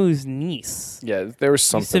Dormammu's niece. Yeah, there was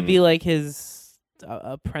something. Used to be like his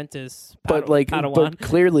apprentice. But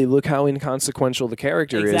clearly, look how inconsequential the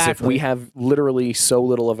character is. If we have literally so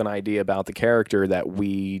little of an idea about the character that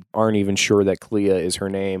we aren't even sure that Clea is her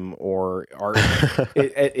name, or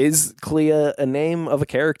is Clea a name of a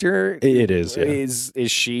character? It is. Yeah.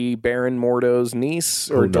 Is she Baron Mordo's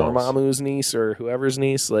niece or Dormammu's niece or whoever's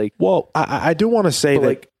niece? Like, well, I do want to say that.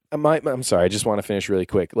 Like, I'm sorry. I just want to finish really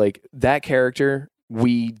quick. Like that character,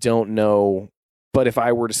 we don't know. But if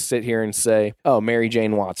I were to sit here and say, oh, Mary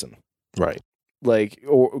Jane Watson. Right. Like,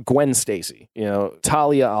 or Gwen Stacy,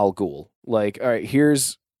 Talia al Ghul. Like, all right,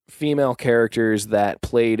 here's female characters that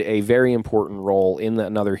played a very important role in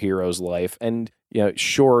another hero's life. And,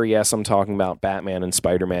 sure, yes, I'm talking about Batman and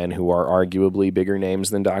Spider-Man, who are arguably bigger names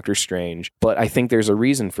than Doctor Strange. But I think there's a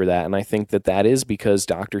reason for that. And I think that is because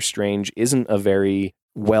Doctor Strange isn't a very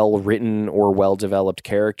well-written or well-developed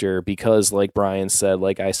character because, like Brian said,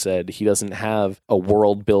 like I said, he doesn't have a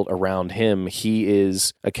world built around him. He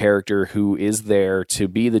is a character who is there to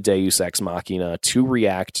be the Deus Ex Machina, to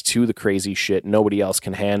react to the crazy shit nobody else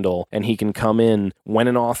can handle, and he can come in when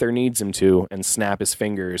an author needs him to and snap his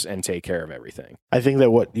fingers and take care of everything. I think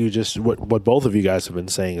that what both of you guys have been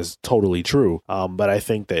saying is totally true, but I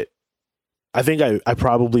think I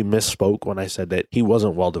probably misspoke when I said that he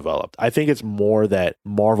wasn't well developed. I think it's more that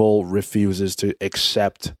Marvel refuses to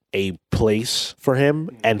accept a place for him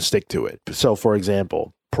and stick to it. So, for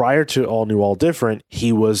example, prior to All New, All Different,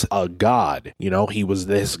 he was a god. He was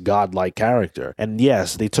this godlike character. And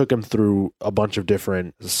yes, they took him through a bunch of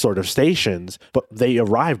different sort of stations, but they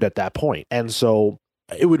arrived at that point. And so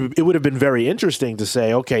it would have been very interesting to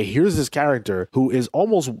say, okay, here's this character who is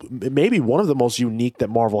almost maybe one of the most unique that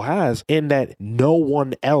Marvel has, in that no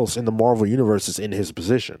one else in the Marvel universe is in his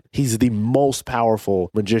position. He's the most powerful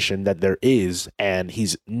magician that there is, and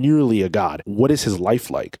he's nearly a god. What is his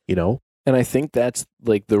life like, And I think that's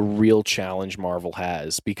like the real challenge Marvel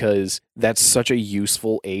has, because that's such a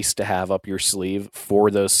useful ace to have up your sleeve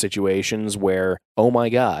for those situations where, oh my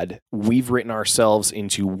God, we've written ourselves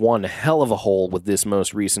into one hell of a hole with this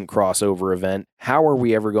most recent crossover event. How are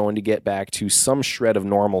we ever going to get back to some shred of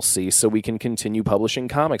normalcy so we can continue publishing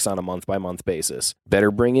comics on a month-by-month basis?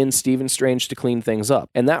 Better bring in Stephen Strange to clean things up.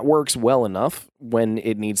 And that works well enough when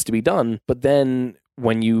it needs to be done, but then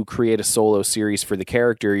when you create a solo series for the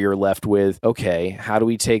character, you're left with, okay, how do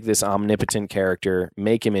we take this omnipotent character,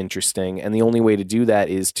 make him interesting? And the only way to do that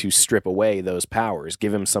is to strip away those powers,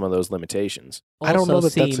 give him some of those limitations. I don't know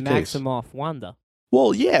that that's the case. Maximoff Wanda.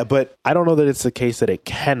 Well, yeah, but I don't know that it's the case that it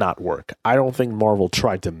cannot work. I don't think Marvel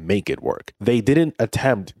tried to make it work. They didn't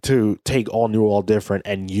attempt to take All New, All Different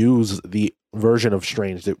and use the version of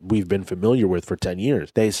Strange that we've been familiar with for 10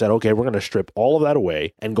 years. They said, okay, we're going to strip all of that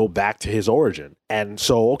away and go back to his origin. And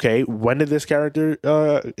so, okay, when did this character,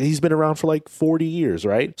 he's been around for like 40 years,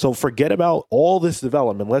 right? So forget about all this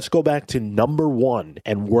development. Let's go back to number one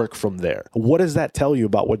and work from there. What does that tell you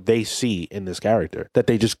about what they see in this character? That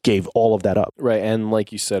they just gave all of that up. Right. And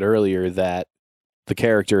like you said earlier, that the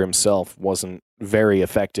character himself wasn't very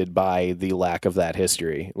affected by the lack of that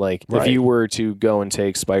history. Like, if you were to go and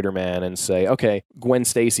take Spider-Man and say, okay, Gwen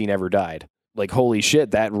Stacy never died. Like, holy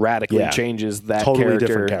shit, that radically changes that totally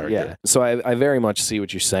different character. Yeah. So I very much see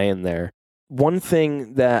what you're saying there. One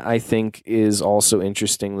thing that I think is also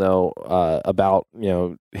interesting, though, about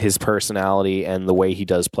his personality and the way he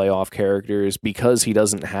does play off characters, because he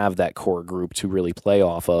doesn't have that core group to really play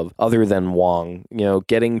off of, other than Wong.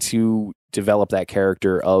 Getting to develop that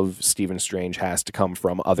character of Stephen Strange has to come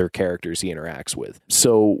from other characters he interacts with.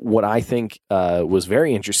 So what I think was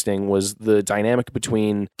very interesting was the dynamic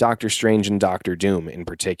between Doctor Strange and Doctor Doom in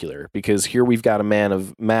particular, because here we've got a man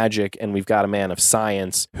of magic and we've got a man of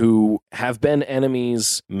science who have been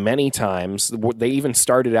enemies many times. They even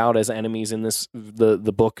started out as enemies in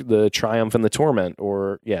the book, The Triumph and the Torment,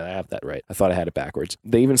 or yeah, I have that right. I thought I had it backwards.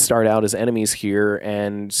 They even start out as enemies here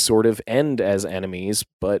and sort of end as enemies,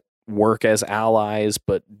 but work as allies,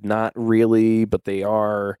 but not really, but they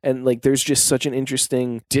are. And like, there's just such an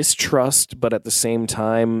interesting distrust, but at the same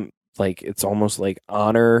time, like, it's almost like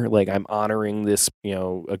honor. Like, I'm honoring this,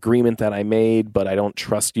 agreement that I made, but I don't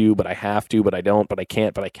trust you, but I have to, but I don't, but I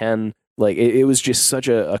can't, but I can. Like, it was just such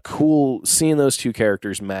a cool seeing those two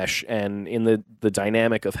characters mesh and in the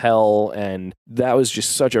dynamic of hell, and that was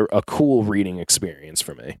just such a cool reading experience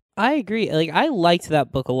for me. I agree. Like, I liked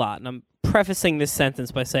that book a lot, and I'm prefacing this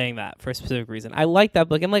sentence by saying that for a specific reason. I like that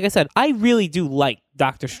book, and like I said, I really do like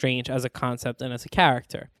Doctor Strange as a concept and as a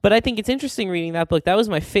character. But I think it's interesting reading that book. That was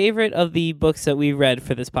my favorite of the books that we read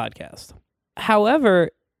for this podcast.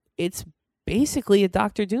 However, it's basically a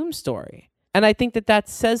Doctor Doom story. And I think that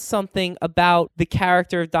says something about the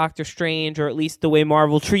character of Doctor Strange, or at least the way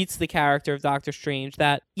Marvel treats the character of Doctor Strange,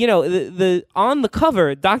 that, the on the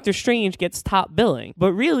cover, Doctor Strange gets top billing,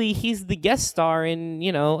 but really he's the guest star in,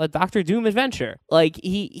 a Doctor Doom adventure. Like,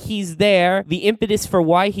 he's there. The impetus for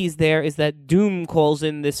why he's there is that Doom calls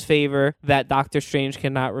in this favor that Doctor Strange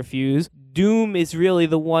cannot refuse. Doom is really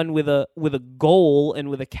the one with a goal and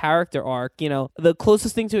with a character arc. The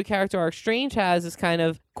closest thing to a character arc Strange has is kind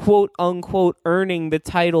of quote unquote earning the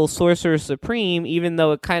title Sorcerer Supreme, even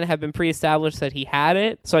though it kind of had been pre-established that he had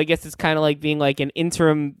it. So I guess it's kind of like being like an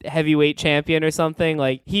interim heavyweight champion or something.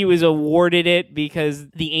 Like, he was awarded it because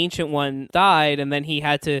the Ancient One died, and then he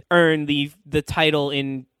had to earn the title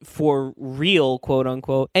for real, quote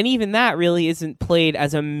unquote. And even that really isn't played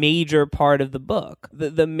as a major part of the book.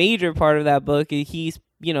 The major part of that book is he's,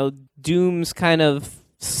 Doom's kind of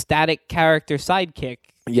static character sidekick.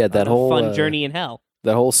 Yeah, that whole fun journey in hell.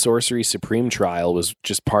 That whole Sorcerer Supreme trial was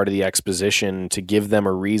just part of the exposition to give them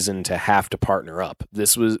a reason to have to partner up.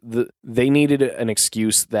 They needed an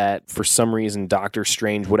excuse that for some reason Doctor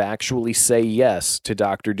Strange would actually say yes to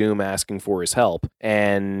Doctor Doom asking for his help.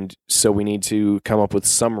 And so we need to come up with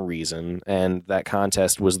some reason, and that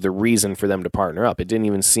contest was the reason for them to partner up. It didn't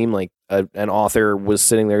even seem like an author was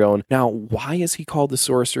sitting there going, now, why is he called the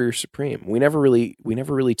Sorcerer Supreme? We never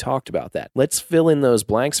really talked about that. Let's fill in those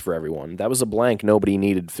blanks for everyone. That was a blank nobody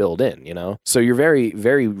needed filled in, So you're very,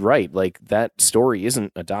 very right. Like, that story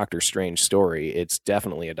isn't a Doctor Strange story. It's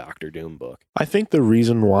definitely a Doctor Doom book. I think the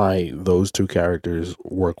reason why those two characters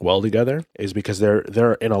work well together is because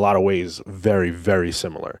they're in a lot of ways very, very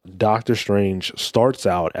similar. Doctor Strange starts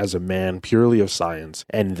out as a man purely of science,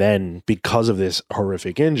 and then because of this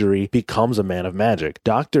horrific injury, becomes a man of magic.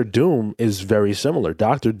 Doctor Doom is very similar.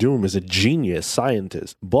 Doctor Doom is a genius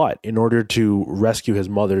scientist, but in order to rescue his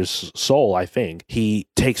mother's soul, I think, he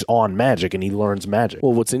takes on magic and he learns magic.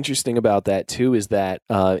 Well, what's interesting about that too is that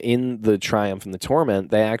in The Triumph and the Torment,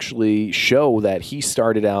 they actually show that he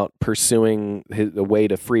started out pursuing a way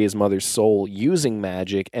to free his mother's soul using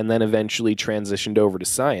magic, and then eventually transitioned over to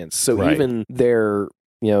science. So Right. Even their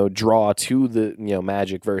draw to the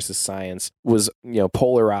magic versus science was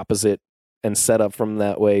polar opposite and set up from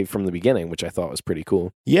that way from the beginning, which I thought was pretty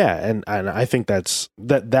cool. Yeah, and I think that's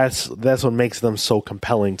what makes them so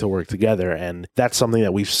compelling to work together, and that's something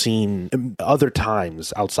that we've seen other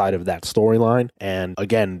times outside of that storyline. And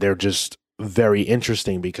again, they're just very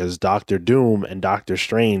interesting because Doctor Doom and Doctor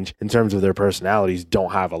Strange, in terms of their personalities,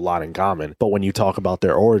 don't have a lot in common. But when you talk about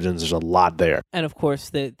their origins, there's a lot there. And of course,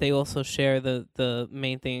 they also share the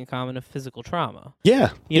main thing in common of physical trauma.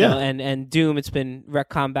 Yeah, you know, and Doom, it's been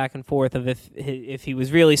retconned back and forth of if he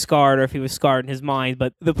was really scarred or if he was scarred in his mind.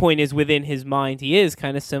 But the point is, within his mind, he is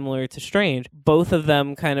kind of similar to Strange. Both of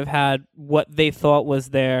them kind of had what they thought was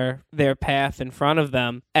their path in front of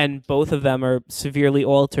them, and both of them are severely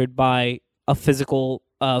altered by a physical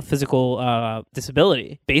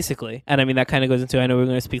disability, basically. And I mean, that kind of goes into, I know we're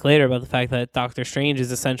going to speak later about the fact that Doctor Strange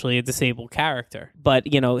is essentially a disabled character. But,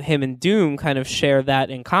 him and Doom kind of share that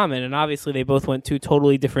in common. And obviously they both went two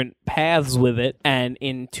totally different paths with it, and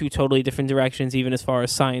in two totally different directions, even as far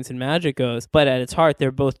as science and magic goes. But at its heart,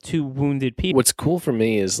 they're both two wounded people. What's cool for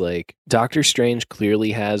me is, like, Doctor Strange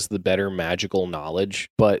clearly has the better magical knowledge,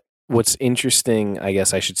 but what's interesting, I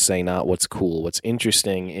guess I should say, not what's cool. What's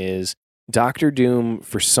interesting is Doctor Doom,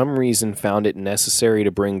 for some reason, found it necessary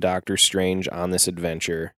to bring Doctor Strange on this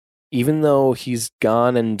adventure, even though he's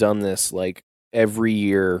gone and done this, like, every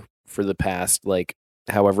year for the past, like,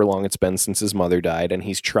 however long it's been since his mother died, and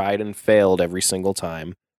he's tried and failed every single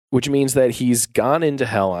time, which means that he's gone into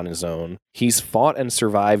hell on his own, he's fought and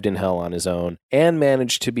survived in hell on his own, and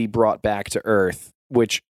managed to be brought back to Earth,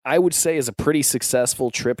 which I would say is a pretty successful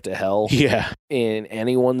trip to hell. Yeah. In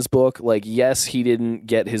anyone's book. Like, yes, he didn't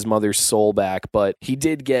get his mother's soul back, but he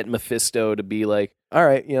did get Mephisto to be like, all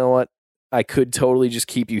right, you know what? I could totally just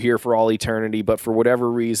keep you here for all eternity, but for whatever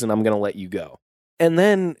reason, I'm going to let you go. And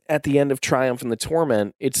then at the end of Triumph and the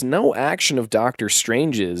Torment, it's no action of Doctor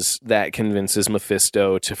Strange's that convinces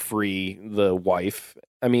Mephisto to free the wife.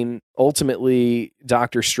 I mean, ultimately,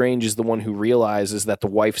 Doctor Strange is the one who realizes that the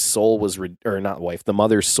wife's soul was, the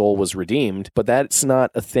mother's soul was redeemed, but that's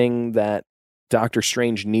not a thing that Doctor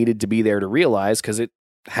Strange needed to be there to realize, because it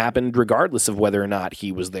happened regardless of whether or not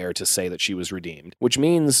he was there to say that she was redeemed, which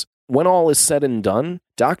means when all is said and done,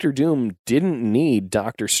 Doctor Doom didn't need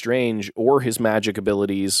Doctor Strange or his magic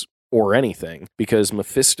abilities or anything, because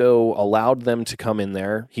Mephisto allowed them to come in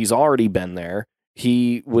there. He's already been there.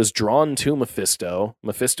 He was drawn to Mephisto.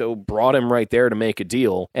 Mephisto brought him right there to make a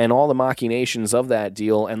deal, and all the machinations of that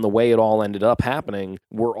deal and the way it all ended up happening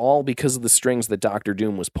were all because of the strings that Doctor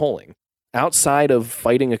Doom was pulling. Outside of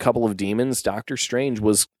fighting a couple of demons, Doctor Strange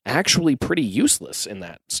was actually pretty useless in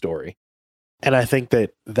that story. And I think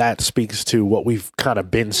that speaks to what we've kind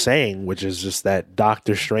of been saying, which is just that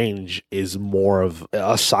Doctor Strange is more of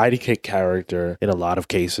a sidekick character in a lot of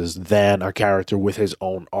cases than a character with his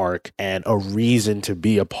own arc and a reason to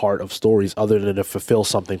be a part of stories other than to fulfill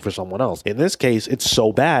something for someone else. In this case, it's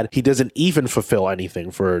so bad, he doesn't even fulfill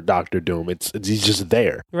anything for Doctor Doom. He's just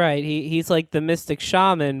there. Right. He's like the mystic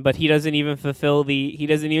shaman, but he doesn't even fill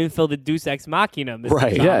the Deus Ex Machina mystic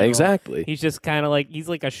Right. shaman Yeah, role. exactly. He's just kind of like, he's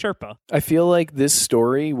like a Sherpa. I feel like this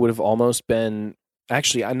story would have almost been,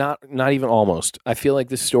 actually, not even almost. I feel like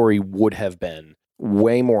this story would have been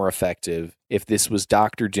way more effective if this was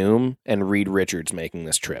Doctor Doom and Reed Richards making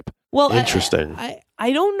this trip. Well, Interesting.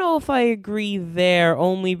 I don't know if I agree there,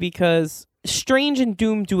 only because Strange and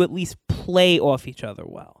Doom do at least play off each other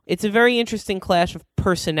well. It's a very interesting clash of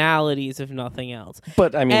personalities, if nothing else.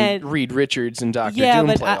 But I mean, And- Reed Richards and Doctor Yeah, Doom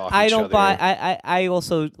but play off I each don't other. buy. I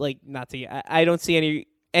also like not to. I don't see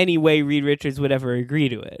any way Reed Richards would ever agree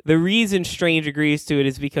to it. The reason Strange agrees to it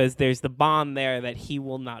is because there's the bond there that he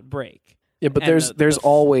will not break. Yeah, but And there's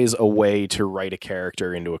always a way to write a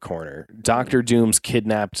character into a corner. Doctor Doom's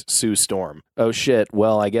kidnapped Sue Storm. Oh shit,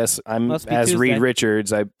 well, I guess Must be as Tuesday. Reed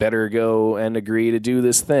Richards, I better go and agree to do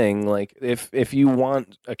this thing. Like, if you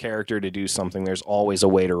want a character to do something, there's always a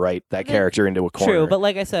way to write that character into a corner. True, but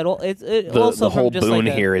like I said, the also whole from just boon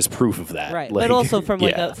like here is proof of that. right? Like, But also from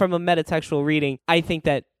like yeah. from a metatextual reading, I think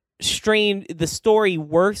that the story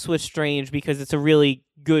works with Strange because it's a really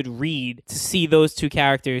good read to see those two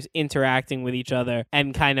characters interacting with each other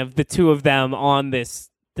and kind of the two of them on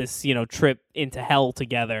this trip into hell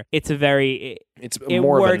together. It's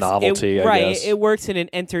more of a novelty, I guess. It works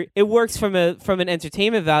it works from an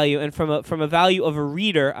entertainment value, and from a value of a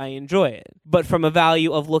reader, I enjoy it. But from a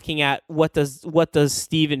value of looking at what does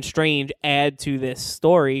Stephen Strange add to this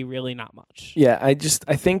story, really not much. Yeah, I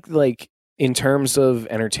think like in terms of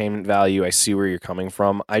entertainment value, I see where you're coming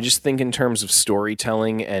from. I just think in terms of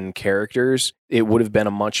storytelling and characters, it would have been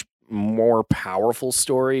a much more powerful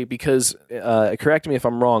story because, correct me if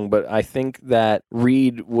I'm wrong, but I think that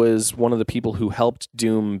Reed was one of the people who helped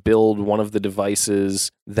Doom build one of the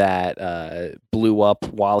devices that blew up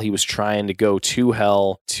while he was trying to go to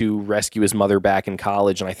hell to rescue his mother back in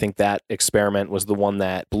college, and I think that experiment was the one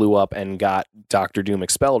that blew up and got Doctor Doom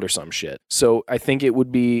expelled or some shit. So I think it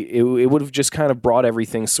would have just kind of brought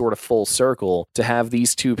everything sort of full circle to have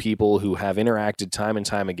these two people who have interacted time and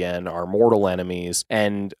time again, are mortal enemies,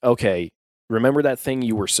 and okay, remember that thing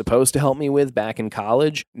you were supposed to help me with back in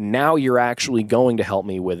college? Now you're actually going to help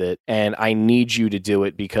me with it, and I need you to do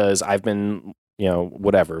it because I've been,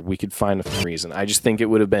 whatever. We could find a reason. I just think it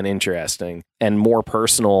would have been interesting and more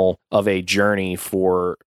personal of a journey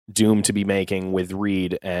for Doom to be making with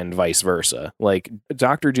Reed and vice versa. Like,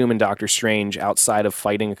 Doctor Doom and Doctor Strange, outside of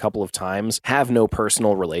fighting a couple of times, have no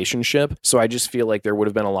personal relationship. So I just feel like there would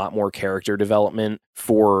have been a lot more character development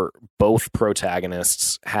for both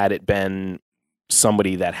protagonists had it been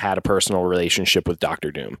somebody that had a personal relationship with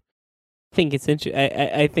Doctor Doom. I think it's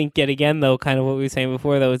I think yet again, though, kind of what we were saying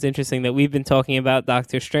before, though, it's interesting that we've been talking about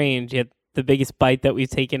Doctor Strange, yet the biggest bite that we've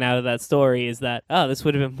taken out of that story is that, this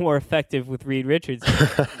would have been more effective with Reed Richards.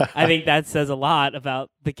 I think that says a lot about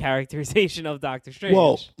the characterization of Doctor Strange.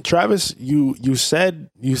 Well, Travis, you said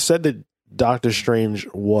that Doctor Strange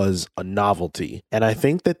was a novelty, and I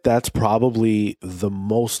think that that's probably the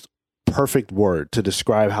most perfect word to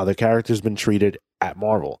describe how the character's been treated at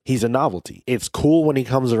Marvel. He's a novelty. It's cool when he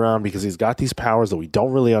comes around because he's got these powers that we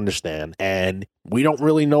don't really understand, and we don't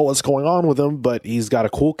really know what's going on with him, but he's got a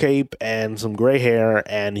cool cape and some gray hair,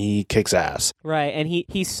 and he kicks ass. Right, and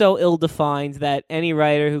he's so ill-defined that any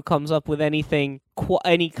writer who comes up with anything,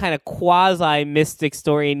 any kind of quasi-mystic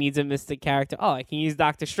story and needs a mystic character, I can use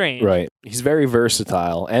Doctor Strange. Right. He's very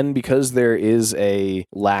versatile, and because there is a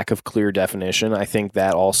lack of clear definition, I think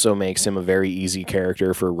that also makes him a very easy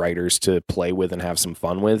character for writers to play with and have some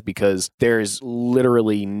fun with, because there's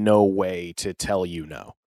literally no way to tell you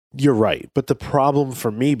no. You're right, but the problem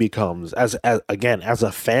for me becomes, as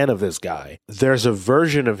a fan of this guy, there's a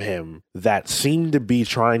version of him that seemed to be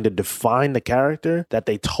trying to define the character that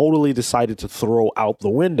they totally decided to throw out the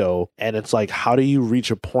window, and it's like, how do you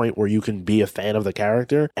reach a point where you can be a fan of the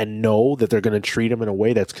character and know that they're going to treat him in a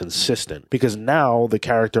way that's consistent? Because now the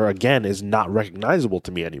character, again, is not recognizable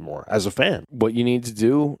to me anymore as a fan. What you need to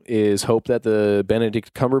do is hope that the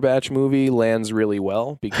Benedict Cumberbatch movie lands really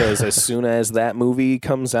well, because as soon as that movie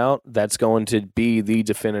comes out, that's going to be the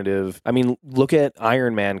definitive. I mean, look at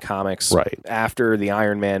Iron Man comics after the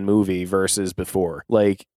Iron Man movie versus before.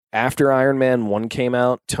 Like, after Iron Man 1 came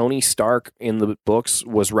out, Tony Stark in the books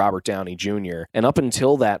was Robert Downey Jr. And up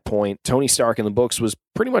until that point, Tony Stark in the books was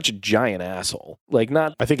pretty much a giant asshole. Like,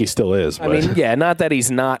 not... I think he still is. But... I mean, yeah, not that he's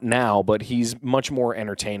not now, but he's much more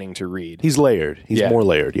entertaining to read. He's layered. He's more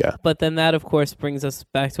layered, yeah. But then that, of course, brings us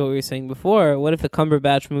back to what we were saying before. What if the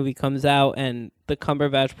Cumberbatch movie comes out and the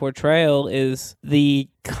Cumberbatch portrayal is the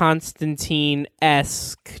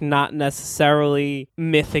Constantine-esque, not necessarily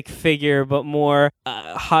mythic figure, but more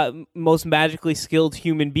most magically skilled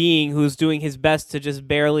human being who's doing his best to just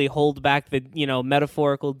barely hold back the,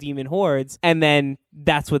 metaphorical demon hordes, and then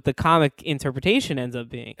that's what the comic interpretation ends up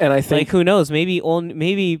being. And I think, like, who knows? Maybe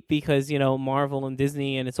because Marvel and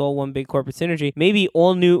Disney and it's all one big corporate synergy. Maybe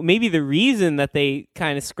the reason that they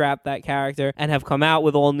kind of scrapped that character and have come out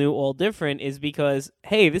with all new, all different is because,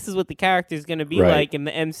 hey, this is what the character is going to be like in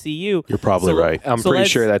the MCU. You're probably right. I'm pretty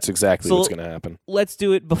sure that's exactly what's going to happen. Let's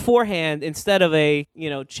do it beforehand instead of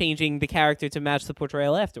changing the character to match the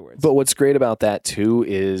portrayal afterwards. But what's great about that too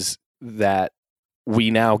is that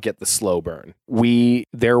we now get the slow burn.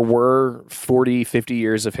 There were 40, 50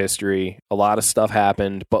 years of history. A lot of stuff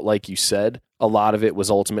happened, but like you said, a lot of it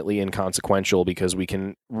was ultimately inconsequential because we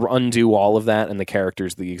can undo all of that and the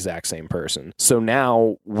character's the exact same person. So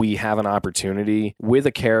now we have an opportunity with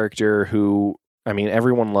a character who, I mean,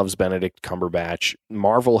 everyone loves Benedict Cumberbatch.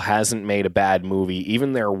 Marvel hasn't made a bad movie.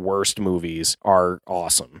 Even their worst movies are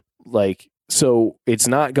awesome. So it's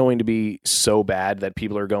not going to be so bad that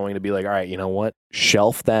people are going to be like, all right, you know what?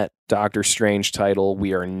 Shelf that Doctor Strange title.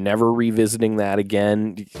 We are never revisiting that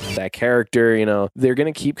again. That character, they're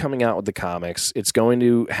going to keep coming out with the comics. It's going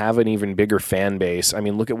to have an even bigger fan base. I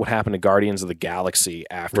mean, look at what happened to Guardians of the Galaxy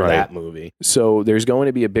after that movie. So there's going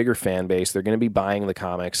to be a bigger fan base. They're going to be buying the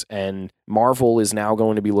comics, and Marvel is now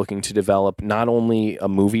going to be looking to develop not only a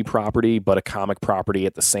movie property, but a comic property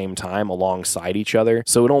at the same time alongside each other.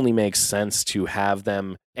 So it only makes sense to have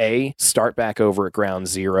them start back over at ground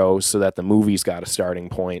zero so that the movie's got a starting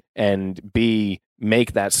point, and B,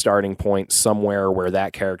 make that starting point somewhere where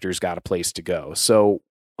that character's got a place to go. So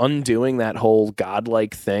undoing that whole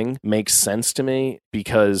godlike thing makes sense to me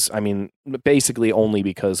because, I mean, basically only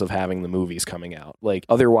because of having the movies coming out. Like,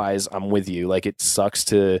 otherwise, I'm with you. Like, it sucks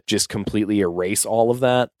to just completely erase all of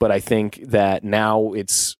that, but I think that now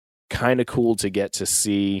it's kind of cool to get to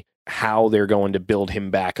see how they're going to build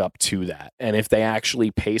him back up to that. And if they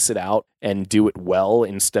actually pace it out and do it well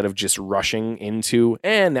instead of just rushing into,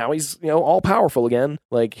 and now he's, all powerful again.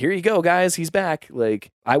 Like, here you go, guys, he's back.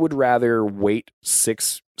 Like, I would rather wait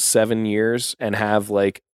 6-7 years and have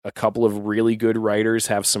like a couple of really good writers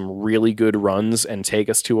have some really good runs and take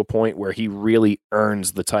us to a point where he really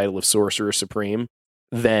earns the title of Sorcerer Supreme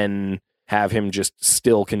than have him just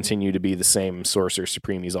still continue to be the same Sorcerer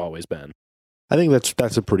Supreme he's always been. I think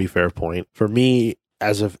that's a pretty fair point. For me,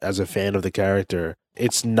 as a fan of the character,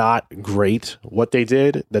 it's not great what they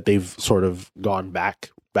did, that they've sort of gone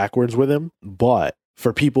backwards with him. But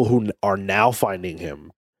for people who are now finding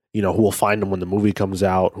him, who will find him when the movie comes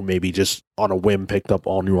out, who maybe just on a whim picked up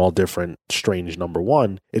All New, All Different, Strange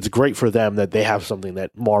 #1, it's great for them that they have something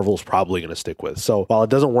that Marvel's probably going to stick with. So while it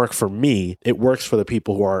doesn't work for me, it works for the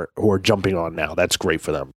people who are jumping on now. That's great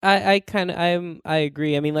for them. I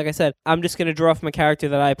agree. I mean, like I said, I'm just going to draw from a character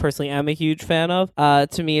that I personally am a huge fan of.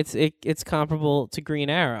 To me, it's comparable to Green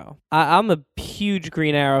Arrow. I'm a huge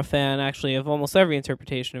Green Arrow fan, actually, of almost every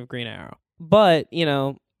interpretation of Green Arrow. But,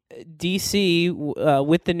 DC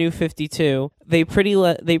with the New 52, they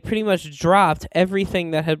pretty much dropped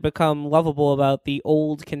everything that had become lovable about the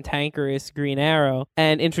old cantankerous Green Arrow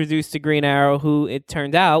and introduced a Green Arrow who, it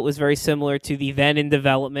turned out, was very similar to the then in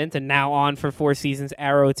development and now on for 4 seasons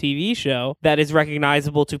Arrow TV show that is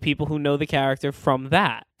recognizable to people who know the character from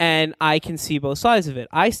that. And I can see both sides of it.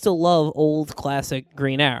 I still love old classic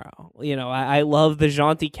Green Arrow. You know, I love the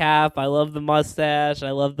jaunty cap. I love the mustache.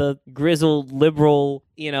 I love the grizzled liberal,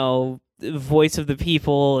 you know, voice of the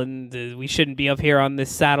people, and we shouldn't be up here on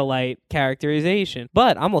this satellite characterization.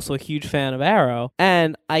 But I'm also a huge fan of Arrow,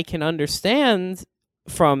 and I can understand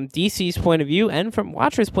from DC's point of view and from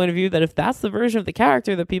Watcher's point of view that if that's the version of the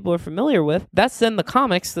character that people are familiar with, that's then the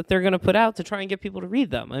comics that they're going to put out to try and get people to read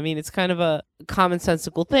them. I mean, it's kind of a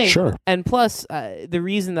commonsensical thing. Sure. And plus, the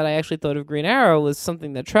reason that I actually thought of Green Arrow was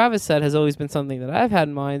something that Travis said has always been something that I've had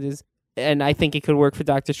in mind is, and I think it could work for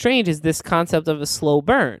Doctor Strange, is this concept of a slow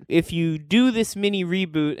burn. If you do this mini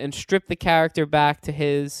reboot and strip the character back to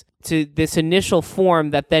this initial form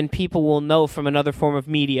that then people will know from another form of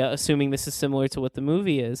media, assuming this is similar to what the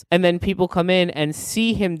movie is, and then people come in and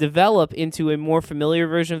see him develop into a more familiar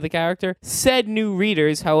version of the character, said new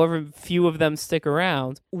readers, however few of them stick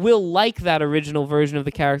around, will like that original version of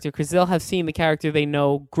the character because they'll have seen the character they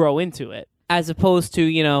know grow into it. As opposed to,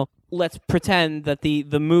 you know, let's pretend that the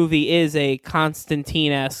movie is a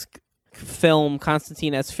Constantine-esque film,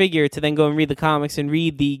 Constantine-esque figure, to then go and read the comics and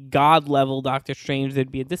read the God-level Doctor Strange,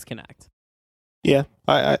 there'd be a disconnect. Yeah,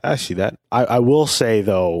 I see that. I will say,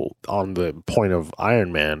 though, on the point of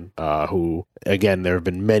Iron Man, who, again, there have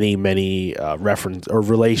been many reference or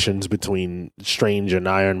relations between Strange and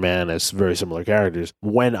Iron Man as very similar characters.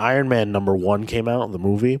 When Iron Man #1 came out, the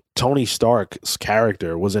movie, Tony Stark's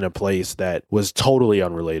character was in a place that was totally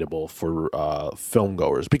unrelatable for film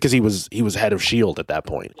goers because he was head of S.H.I.E.L.D. at that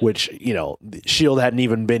point, which, you know, S.H.I.E.L.D. hadn't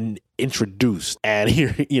even been introduced, and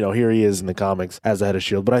here he is in the comics as the head of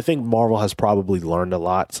S.H.I.E.L.D. But I think Marvel has probably learned a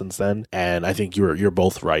lot since then, and I think you're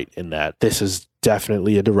both right in that this is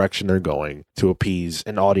definitely a direction they're going to appease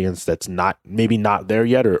an audience that's maybe not there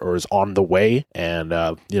yet or is on the way. And,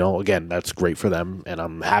 you know, again, that's great for them. And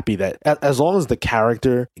I'm happy that as long as the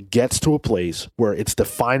character gets to a place where it's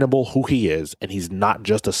definable who he is and he's not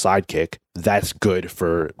just a sidekick, that's good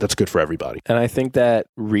for everybody. And I think that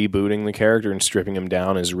rebooting the character and stripping him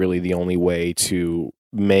down is really the only way to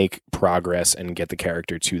make progress and get the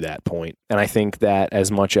character to that point. And I think that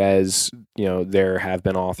as much as, you know, there have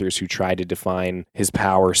been authors who try to define his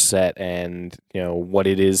power set and, you know, what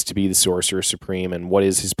it is to be the Sorcerer Supreme and what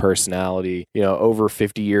is his personality, you know, over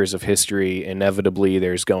 50 years of history, inevitably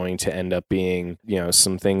there's going to end up being, you know,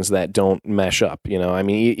 some things that don't mesh up. You know, I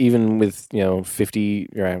mean, even with, you know, 50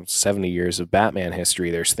 or 70 years of Batman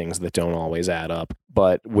history, there's things that don't always add up.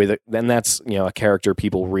 But then that's, you know, a character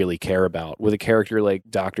people really care about. With a character like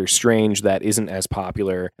Doctor Strange that isn't as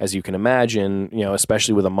popular as you can imagine, you know,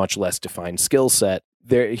 especially with a much less defined skill set,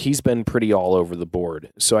 he's been pretty all over the board.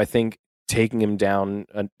 So I think taking him down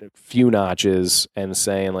a few notches and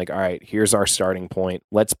saying like, all right, here's our starting point.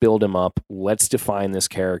 Let's build him up. Let's define this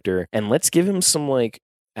character and let's give him some like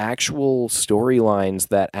actual storylines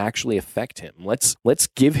that actually affect him. Let's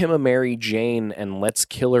give him a Mary Jane and let's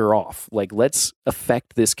kill her off. Like, let's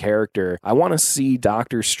affect this character. I want to see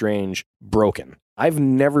Doctor Strange broken. I've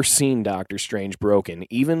never seen Doctor Strange broken.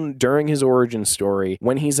 Even during his origin story,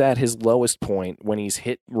 when he's at his lowest point, when he's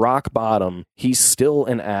hit rock bottom, he's still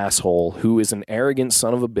an asshole who is an arrogant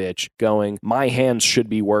son of a bitch going, my hands should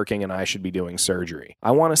be working and I should be doing surgery.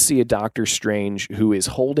 I want to see a Doctor Strange who is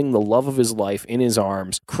holding the love of his life in his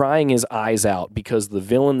arms, crying his eyes out because the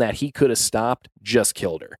villain that he could have stopped just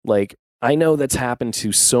killed her. Like, I know that's happened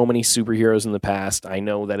to so many superheroes in the past. I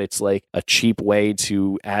know that it's like a cheap way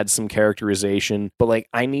to add some characterization, but like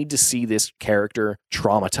I need to see this character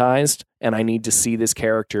traumatized and I need to see this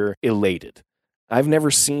character elated. I've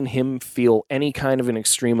never seen him feel any kind of an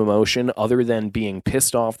extreme emotion other than being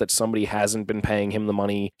pissed off that somebody hasn't been paying him the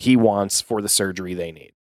money he wants for the surgery they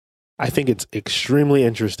need. I think it's extremely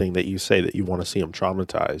interesting that you say that you want to see him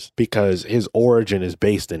traumatized because his origin is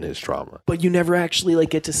based in his trauma. But you never actually like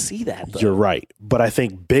get to see that, though. You're right. But I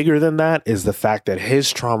think bigger than that is the fact that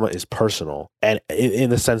his trauma is personal and in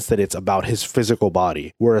the sense that it's about his physical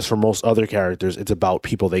body, whereas for most other characters, it's about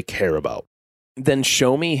people they care about. Then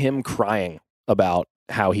show me him crying about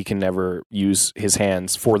how he can never use his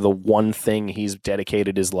hands for the one thing he's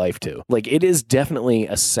dedicated his life to. Like, it is definitely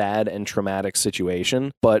a sad and traumatic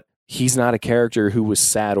situation, but he's not a character who was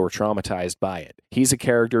sad or traumatized by it. He's a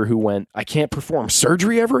character who went, I can't perform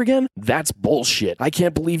surgery ever again? That's bullshit. I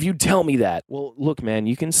can't believe you'd tell me that. Well, look, man,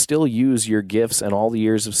 you can still use your gifts and all the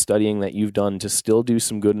years of studying that you've done to still do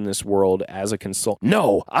some good in this world as a consultant.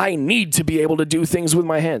 No, I need to be able to do things with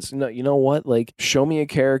my hands. No, you know what? Like, show me a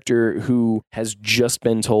character who has just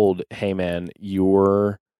been told, hey, man,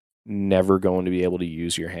 you're never going to be able to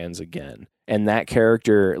use your hands again. And that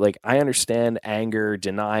character, like, I understand anger,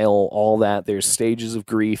 denial, all that. There's stages of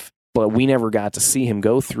grief, but we never got to see him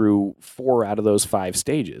go through 4 out of those 5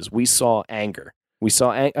 stages. We saw anger. We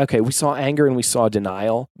saw anger and we saw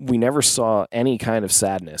denial. We never saw any kind of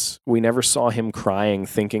sadness. We never saw him crying,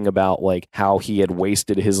 thinking about like how he had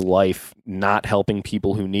wasted his life not helping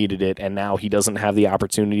people who needed it, and now he doesn't have the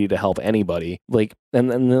opportunity to help anybody. Like, and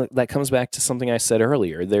then that comes back to something I said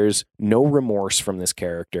earlier. There's no remorse from this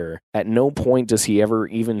character. At no point does he ever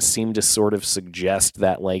even seem to sort of suggest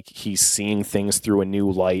that like he's seeing things through a new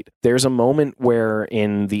light. There's a moment where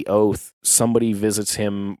in The Oath, somebody visits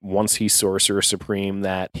him once he's Sorcerer Supreme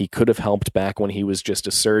that he could have helped back when he was just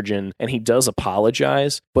a surgeon, and he does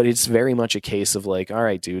apologize, but it's very much a case of like, all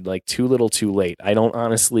right, dude, like too little too late. I don't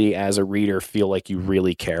honestly, as a reader, feel like you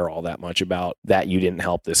really care all that much about that you didn't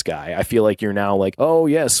help this guy. I feel like you're now like, oh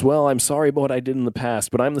yes, well, I'm sorry about what I did in the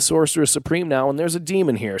past, but I'm the Sorcerer Supreme now and there's a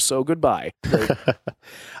demon here, so goodbye. Like,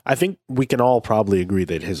 I think we can all probably agree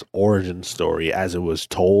that his origin story as it was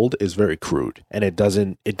told is very crude, and it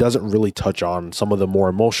doesn't really touch on some of the more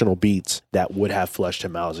emotional beats that would have fleshed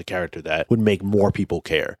him out as a character that would make more people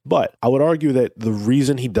care. But I would argue that the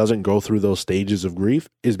reason he doesn't go through those stages of grief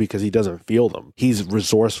is because he doesn't feel them. He's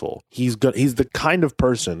resourceful. He's the kind of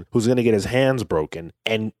person who's going to get his hands broken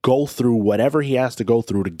and go through whatever he has to go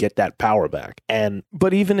through to get that power back.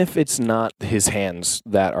 But even if it's not his hands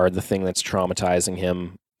that are the thing that's traumatizing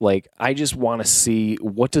him, like, I just want to see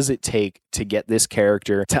what does it take to get this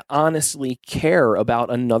character to honestly care about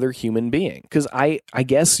another human being. Because I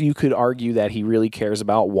guess you could argue that he really cares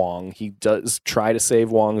about Wong. He does try to save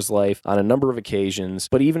Wong's life on a number of occasions.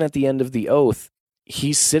 But even at the end of The Oath,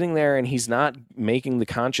 he's sitting there and he's not making the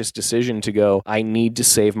conscious decision to go, I need to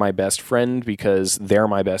save my best friend because they're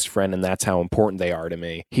my best friend and that's how important they are to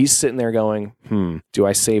me. He's sitting there going, do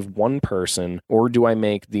I save one person or do I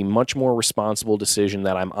make the much more responsible decision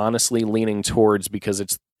that I'm honestly leaning towards because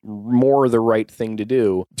it's more the right thing to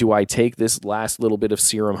do? Do I take this last little bit of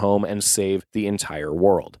serum home and save the entire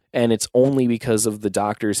world? And it's only because of the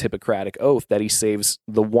doctor's Hippocratic oath that he saves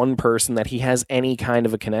the one person that he has any kind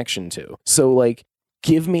of a connection to. So, like,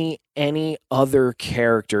 give me any other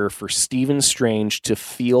character for Stephen Strange to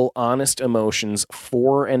feel honest emotions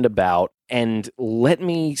for and about, and let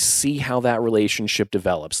me see how that relationship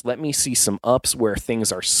develops. Let me see some ups where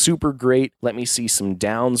things are super great. Let me see some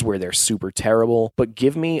downs where they're super terrible. But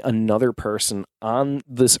give me another person on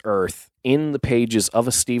this earth in the pages of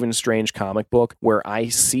a Stephen Strange comic book where I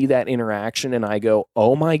see that interaction and I go,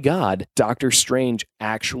 oh my God, Doctor Strange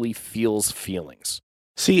actually feels feelings.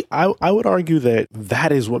 See, I would argue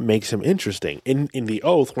that is what makes him interesting. In The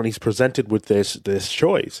Oath, when he's presented with this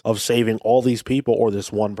choice of saving all these people or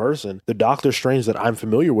this one person, the Doctor Strange that I'm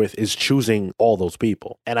familiar with is choosing all those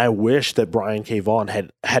people. And I wish that Brian K. Vaughan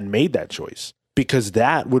had made that choice, because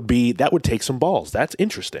that would take some balls. That's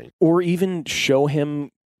interesting. Or even show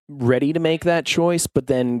him ready to make that choice, but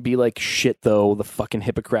then be like, shit though, the fucking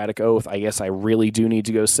Hippocratic Oath, I guess I really do need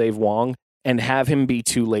to go save Wong, and have him be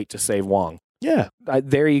too late to save Wong. Yeah.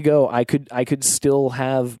 There you go. I could still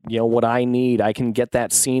have, what I need. I can get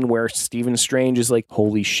that scene where Stephen Strange is like,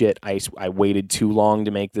 holy shit, I waited too long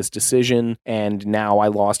to make this decision, and now I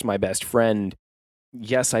lost my best friend.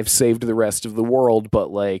 Yes, I've saved the rest of the world,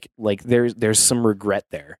 but like there's some regret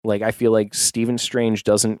there. Like, I feel like Stephen Strange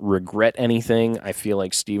doesn't regret anything. I feel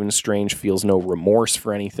like Stephen Strange feels no remorse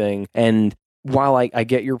for anything. And while I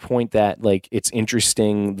get your point that, like, it's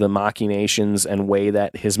interesting the machinations and way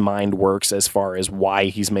that his mind works as far as why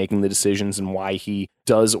he's making the decisions and why he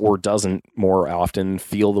does or doesn't more often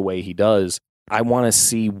feel the way he does, I want to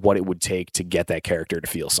see what it would take to get that character to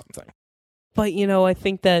feel something. But, I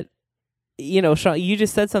think that, Sean, you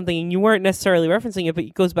just said something and you weren't necessarily referencing it, but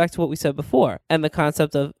it goes back to what we said before and the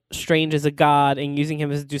concept of Strange as a god and using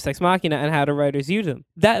him as a Deus Ex Machina and how do writers use him.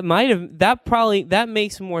 That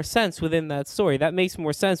makes more sense within that story. That makes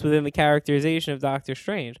more sense within the characterization of Doctor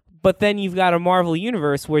Strange. But then you've got a Marvel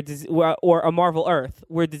universe or a Marvel Earth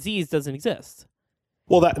where disease doesn't exist.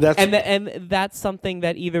 Well, that's that's something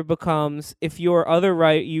that either becomes, if you're other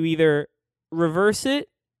right, you either reverse it,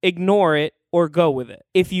 ignore it, or go with it.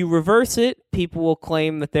 If you reverse it, people will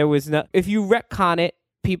claim that there was no. If you retcon it,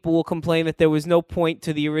 people will complain that there was no point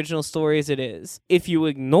to the original story as it is. If you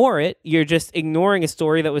ignore it, you're just ignoring a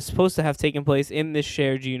story that was supposed to have taken place in this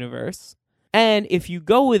shared universe. And if you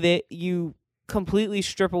go with it, you completely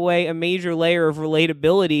strip away a major layer of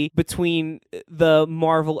relatability between the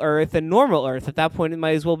Marvel Earth and normal Earth. At that point, it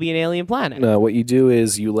might as well be an alien planet. No, what you do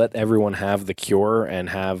is you let everyone have the cure and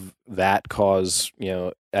have that cause,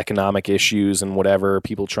 economic issues and whatever,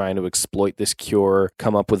 people trying to exploit this cure,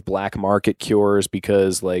 come up with black market cures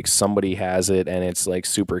because like somebody has it and it's like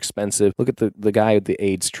super expensive. Look at the guy with the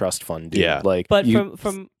AIDS trust fund, dude. Yeah. Like, But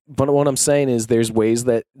but what I'm saying is there's ways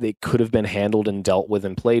that they could have been handled and dealt with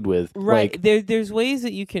and played with. right, Like, there's ways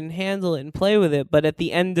that you can handle it and play with it, but at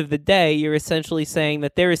the end of the day, you're essentially saying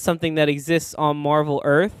that there is something that exists on Marvel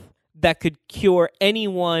Earth that could cure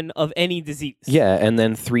anyone of any disease. yeah, and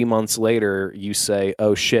then 3 months later, you say,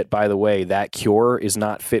 oh shit, by the way, that cure is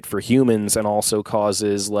not fit for humans and also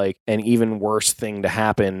causes like an even worse thing to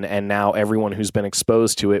happen, and now everyone who's been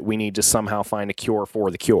exposed to it, we need to somehow find a cure for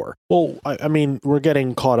the cure. Well, I mean, we're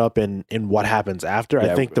getting caught up in what happens after.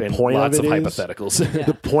 Yeah, I think the and point lots of of it hypotheticals.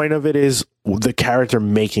 the point of it is the character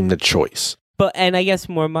making the choice. And I guess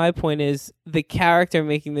more my point is the character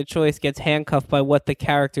making the choice gets handcuffed by what the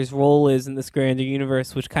character's role is in this grander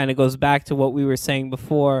universe, which kind of goes back to what we were saying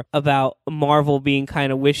before about Marvel being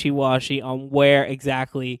kind of wishy-washy on where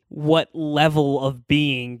exactly, what level of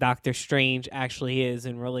being Doctor Strange actually is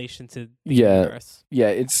in relation to the universe.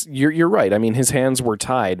 Yeah, you're right. I mean, his hands were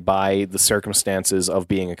tied by the circumstances of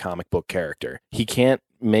being a comic book character. He can't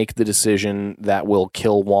make the decision that will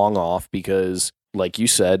kill Wong off because, like you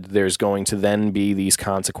said, there's going to then be these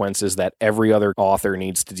consequences that every other author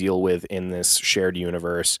needs to deal with in this shared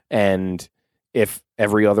universe. And if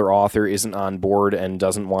every other author isn't on board and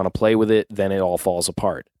doesn't want to play with it, then it all falls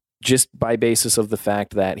apart. Just by basis of the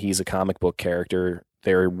fact that he's a comic book character,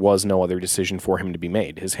 there was no other decision for him to be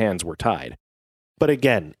made. His hands were tied. But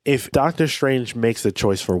again, if Doctor Strange makes the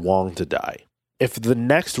choice for Wong to die, if the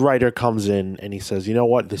next writer comes in and he says, you know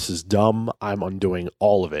what, this is dumb, I'm undoing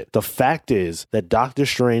all of it. The fact is that Doctor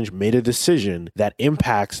Strange made a decision that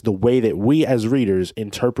impacts the way that we as readers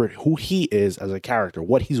interpret who he is as a character,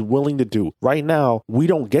 what he's willing to do. Right now, we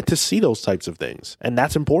don't get to see those types of things, and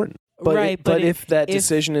that's important. But if that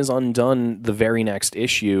decision is undone the very next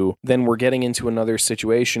issue, then we're getting into another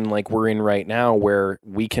situation like we're in right now where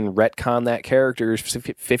we can retcon that character's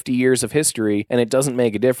 50 years of history, and it doesn't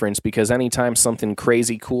make a difference because anytime something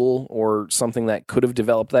crazy cool or something that could have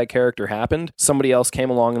developed that character happened, somebody else came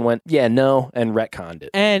along and went, yeah, no, and retconned it.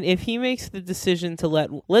 And if he makes the decision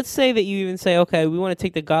to let's say that you even say, okay, we want to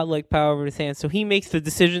take the godlike power over his hands, so he makes the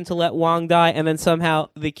decision to let Wong die, and then somehow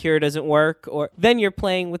the cure doesn't work, or then you're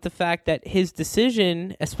playing with the fact that his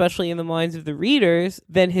decision, especially in the minds of the readers,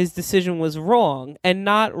 then his decision was wrong, and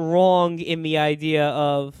not wrong in the idea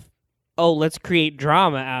of, oh, let's create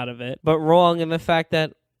drama out of it, but wrong in the fact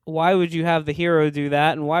that why would you have the hero do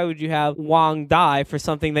that, and why would you have Wong die for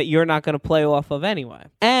something that you're not going to play off of anyway?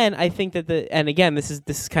 And I think that and again, this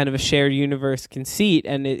is kind of a shared universe conceit,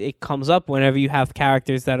 and it comes up whenever you have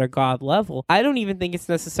characters that are god level. I don't even think it's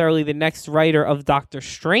necessarily the next writer of Doctor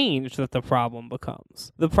Strange that the problem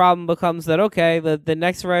becomes. The problem becomes that, okay, the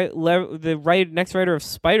next next writer of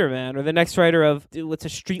Spider-Man, or the next writer of what's a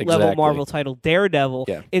street level Marvel title, Daredevil,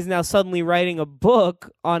 is now suddenly writing a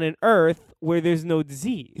book on an Earth where there's no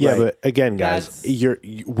disease. Yeah, right. But again, guys,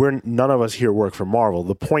 we're none of us here work for Marvel.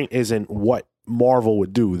 The point isn't what Marvel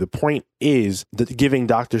would do. The point is that giving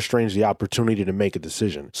Doctor Strange the opportunity to make a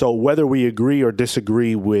decision. So whether we agree or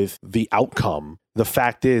disagree with the outcome, the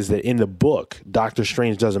fact is that in the book, Doctor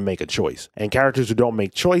Strange doesn't make a choice. And characters who don't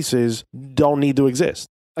make choices don't need to exist.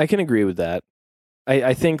 I can agree with that.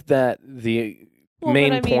 I think that the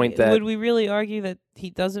point that... Would we really argue that he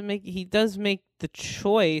does make the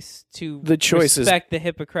choice to respect the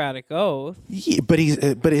Hippocratic Oath? Yeah, but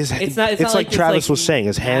it's like Travis was saying,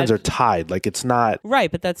 his hands are tied. Like, it's not right,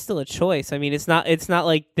 but that's still a choice. I mean, it's not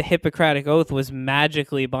like the Hippocratic Oath was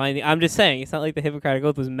magically binding. I'm just saying, it's not like the Hippocratic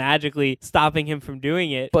Oath was magically stopping him from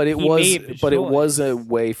doing it. But it was a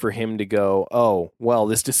way for him to go, oh, well,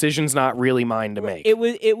 this decision's not really mine to make.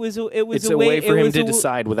 It's a way for him to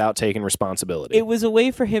decide without taking responsibility. It was a way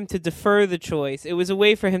for him to defer the choice. It was a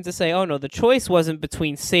way for him to say, oh no, the choice wasn't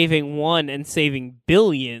between saving one and saving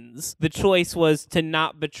billions. The choice was to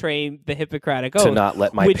not betray the Hippocratic Oath. To not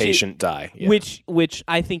let my patient die. Yeah. Which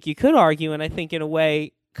I think you could argue, and I think in a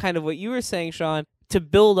way, kind of what you were saying, Sean, to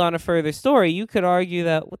build on a further story, you could argue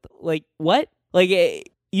that,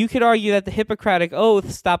 you could argue that the Hippocratic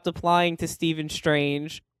Oath stopped applying to Stephen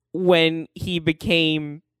Strange when he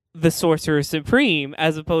became the Sorcerer Supreme,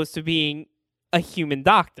 as opposed to being a human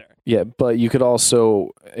doctor. Yeah, but you could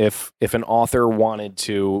also, if an author wanted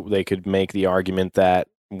to, they could make the argument that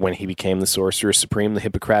when he became the Sorcerer Supreme, the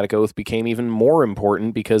Hippocratic Oath became even more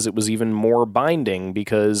important because it was even more binding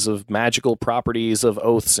because of magical properties of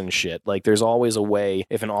oaths and shit. Like, there's always a way,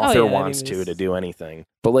 if an author wants to do anything.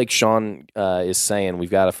 But like Sean is saying, we've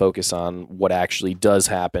got to focus on what actually does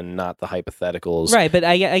happen, not the hypotheticals. Right, but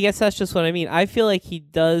I guess that's just what I mean. I feel like he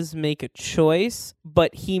does make a choice,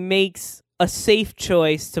 but he makes a safe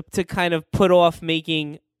choice to kind of put off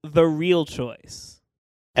making the real choice.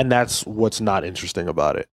 And that's what's not interesting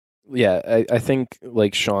about it. Yeah, I think,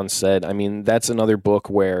 like Sean said, I mean, that's another book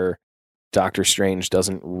where Doctor Strange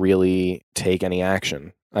doesn't really take any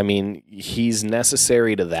action. I mean, he's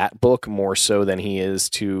necessary to that book more so than he is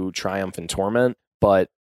to Triumph and Torment, but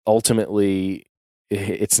ultimately,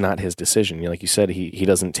 it's not his decision. Like you said, he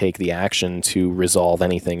doesn't take the action to resolve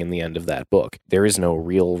anything in the end of that book. There is no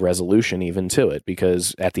real resolution even to it,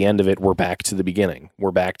 because at the end of it, we're back to the beginning.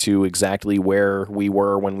 We're back to exactly where we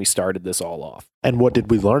were when we started this all off. And what did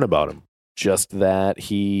we learn about him? Just that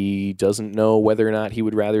he doesn't know whether or not he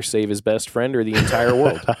would rather save his best friend or the entire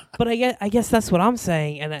world. But I guess that's what I'm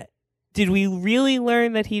saying. And did we really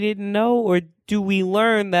learn that he didn't know, or do we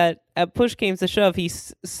learn that at push came to shove, he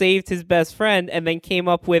saved his best friend and then came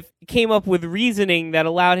up with reasoning that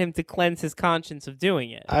allowed him to cleanse his conscience of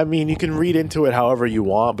doing it? I mean, you can read into it however you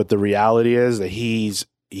want, but the reality is that he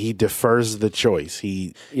defers the choice.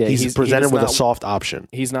 He's presented with a soft option.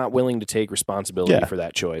 He's not willing to take responsibility for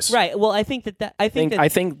that choice. Right. Well, I think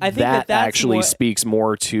that actually speaks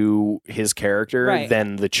more to his character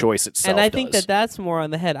than the choice itself. And I think that's more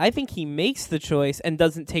on the head. I think he makes the choice and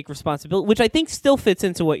doesn't take responsibility, which I think still fits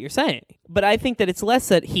into what you're saying. But I think that it's less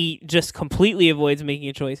that he just completely avoids making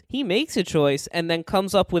a choice. He makes a choice and then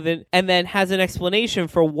comes up with it, and then has an explanation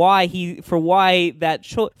for why it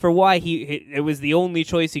was the only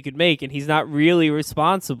choice he could make, and he's not really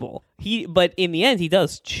responsible. But in the end, he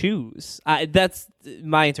does choose. That's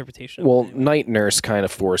my interpretation. Well, Night Nurse kind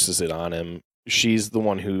of forces it on him. She's the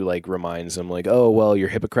one who reminds him oh, well, your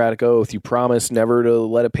Hippocratic Oath, you promised never to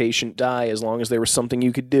let a patient die as long as there was something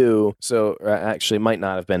you could do. So actually, it might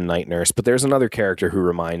not have been Night Nurse, but there's another character who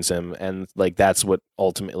reminds him, and that's what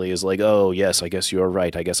ultimately is oh, yes, I guess you're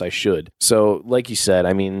right. I guess I should. So like you said,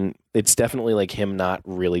 I mean, it's definitely him not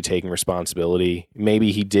really taking responsibility.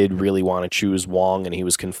 Maybe he did really want to choose Wong and he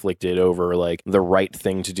was conflicted over the right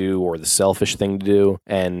thing to do or the selfish thing to do.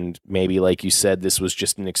 And maybe, like you said, this was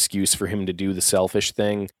just an excuse for him to do the selfish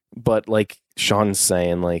thing. But like Sean's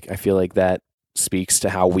saying, I feel like that speaks to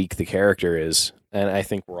how weak the character is. And I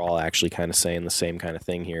think we're all actually kind of saying the same kind of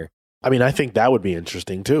thing here. I mean, I think that would be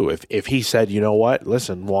interesting, too. If he said, you know what,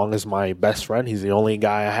 listen, Wong is my best friend. He's the only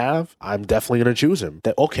guy I have. I'm definitely going to choose him.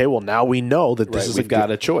 Okay, well, now we know that we've got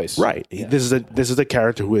a choice. Right. Yeah. This is a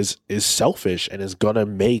character who is selfish and is going to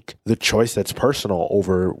make the choice that's personal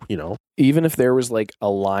over, Even if there was a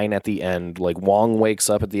line at the end, Wong wakes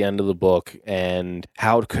up at the end of the book and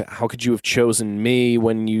how could you have chosen me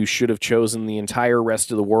when you should have chosen the entire rest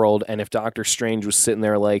of the world? And if Doctor Strange was sitting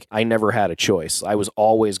there I never had a choice. I was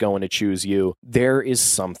always going to choose you. There is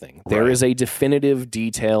something. There is a definitive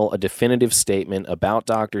detail, a definitive statement about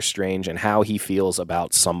Doctor Strange and how he feels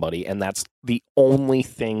about somebody. And that's the only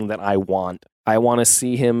thing that I want. I want to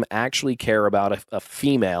see him actually care about a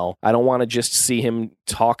female. I don't want to just see him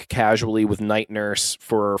talk casually with Night Nurse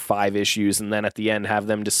for 5 issues and then at the end have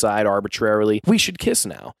them decide arbitrarily, we should kiss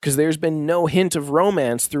now. Because there's been no hint of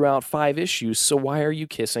romance throughout 5 issues, so why are you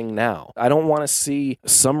kissing now? I don't want to see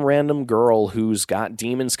some random girl who's got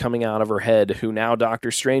demons coming out of her head who now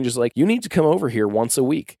Doctor Strange is you need to come over here once a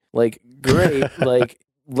week. Great.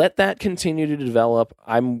 Let that continue to develop.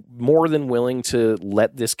 I'm more than willing to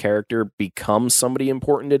let this character become somebody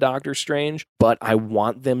important to Doctor Strange, but I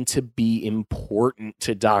want them to be important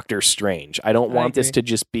to Doctor Strange. I don't want this to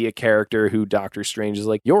just be a character who Doctor Strange is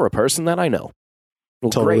you're a person that I know. Well,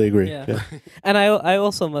 totally agree. Yeah. And I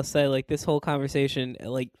also must say, this whole conversation,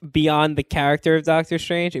 beyond the character of Doctor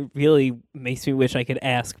Strange, it really makes me wish I could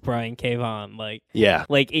ask Brian K. Vaughan.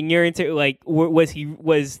 In your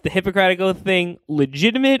was the Hippocratic Oath thing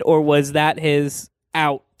legitimate, or was that his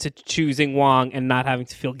out to choosing Wong and not having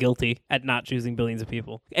to feel guilty at not choosing billions of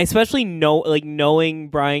people? Especially knowing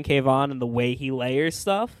Brian K. Vaughan and the way he layers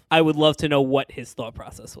stuff, I would love to know what his thought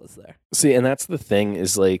process was there. See, and that's the thing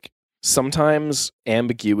is sometimes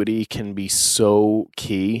ambiguity can be so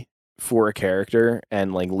key for a character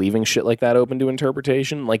and leaving shit like that open to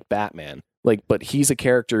interpretation, like Batman. But he's a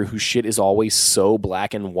character whose shit is always so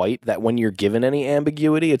black and white that when you're given any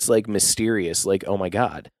ambiguity, it's mysterious. Oh my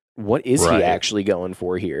God, what is he Right. actually going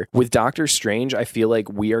for here? With Doctor Strange, I feel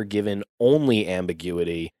like we are given only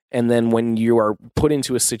ambiguity. And then when you are put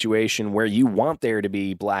into a situation where you want there to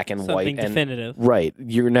be black and Something white and definitive. right,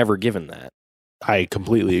 you're never given that. I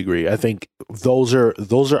completely agree. I think those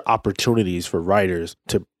are opportunities for writers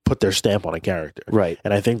to put their stamp on a character. Right.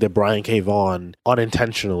 And I think that Brian K. Vaughan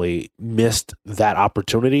unintentionally missed that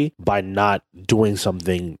opportunity by not doing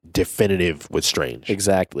something definitive with Strange.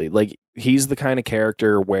 Exactly. Like, he's the kind of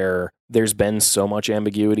character where there's been so much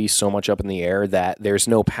ambiguity, so much up in the air that there's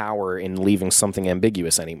no power in leaving something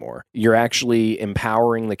ambiguous anymore. You're actually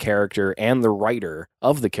empowering the character and the writer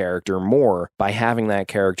of the character more by having that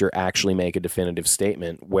character actually make a definitive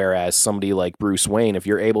statement. Whereas somebody like Bruce Wayne, if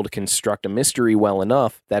you're able to construct a mystery well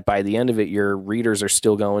enough that by the end of it, your readers are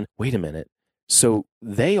still going, wait a minute. So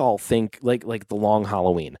they all think like the Long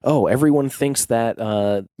Halloween. Oh, everyone thinks that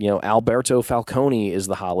Alberto Falcone is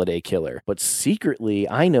the holiday killer, but secretly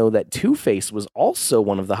I know that Two-Face was also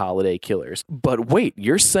one of the holiday killers. But wait,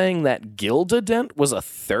 you're saying that Gilda Dent was a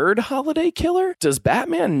third holiday killer? Does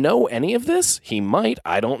Batman know any of this? He might.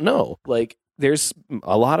 I don't know. Like, there's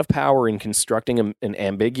a lot of power in constructing an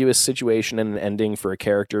ambiguous situation and an ending for a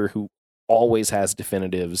character who always has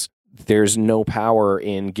definitives. There's no power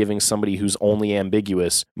in giving somebody who's only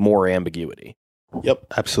ambiguous more ambiguity. Yep,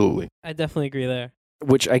 absolutely. I definitely agree there.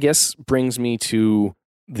 Which I guess brings me to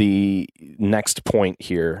the next point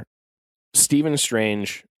here. Stephen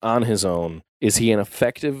Strange on his own, is he an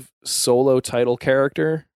effective solo title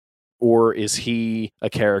character, or is he a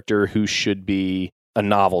character who should be a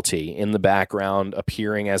novelty in the background,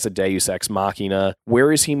 appearing as a deus ex machina?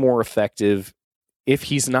 Where is he more effective? If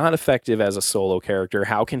he's not effective as a solo character,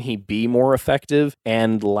 how can he be more effective?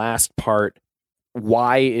 And last part,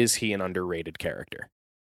 why is he an underrated character?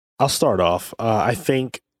 I'll start off. I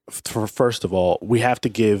think, first of all, we have to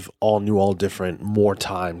give All New, All Different more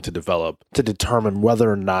time to develop, to determine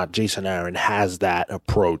whether or not Jason Aaron has that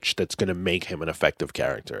approach that's going to make him an effective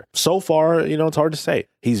character. So far, it's hard to say.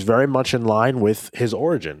 He's very much in line with his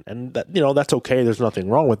origin, and that's okay. There's nothing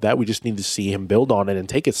wrong with that. We just need to see him build on it and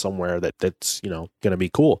take it somewhere that's going to be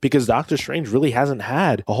cool, because Doctor Strange really hasn't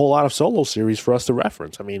had a whole lot of solo series for us to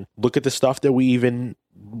reference. I mean, look at the stuff that we even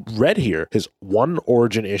read here. His one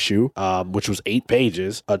origin issue, which was 8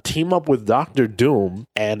 pages, a team up with Doctor Doom,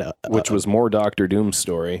 and which was more Doctor Doom's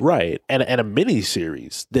story, right? And a mini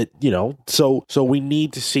series that so we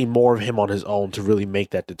need to see more of him on his own to really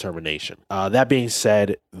make that determination. That being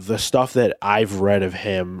said, the stuff that I've read of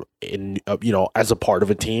him in as a part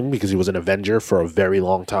of a team, because he was an Avenger for a very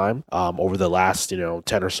long time, over the last 10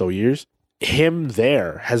 or so years, him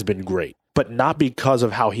there has been great. But not because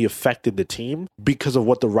of how he affected the team, because of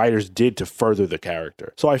what the writers did to further the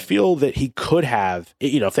character. So I feel that he could have,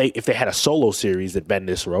 if they had a solo series that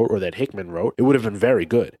Bendis wrote or that Hickman wrote, it would have been very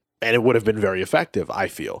good. And it would have been very effective, I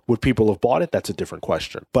feel. Would people have bought it? That's a different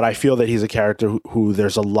question. But I feel that he's a character who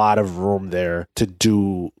there's a lot of room there to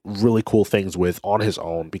do really cool things with on his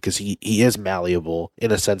own, because he is malleable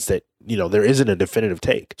in a sense that, there isn't a definitive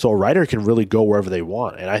take. So a writer can really go wherever they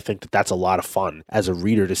want. And I think that that's a lot of fun as a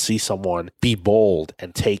reader, to see someone be bold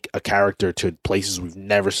and take a character to places we've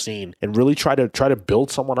never seen and really try to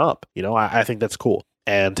build someone up. I think that's cool.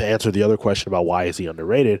 And to answer the other question about why is he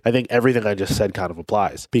underrated, I think everything I just said kind of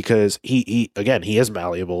applies, because he is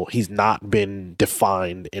malleable. He's not been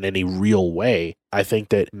defined in any real way. I think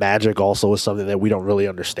that magic also is something that we don't really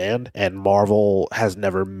understand, and Marvel has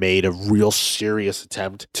never made a real serious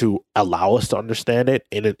attempt to allow us to understand it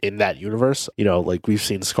in that universe. Like we've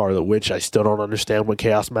seen Scarlet Witch. I still don't understand what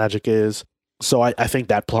chaos magic is. So I think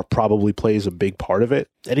that probably plays a big part of it.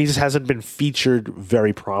 And he just hasn't been featured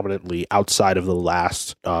very prominently outside of the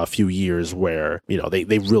last few years where,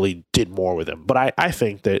 they really did more with him. But I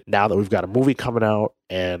think that now that we've got a movie coming out,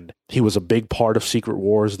 and he was a big part of Secret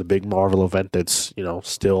Wars, the big Marvel event that's,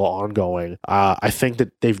 still ongoing, I think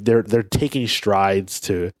that they're taking strides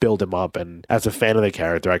to build him up. And as a fan of the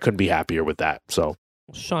character, I couldn't be happier with that. So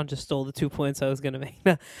Sean just stole the 2 points I was going to make.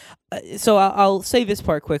 So I'll say this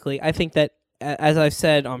part quickly. I think that, as I've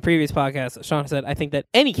said on previous podcasts, Sean said, I think that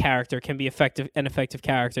any character can be an effective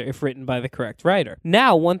character if written by the correct writer.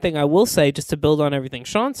 Now, one thing I will say, just to build on everything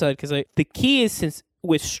Sean said, because the key is, since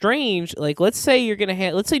with Strange, like, let's say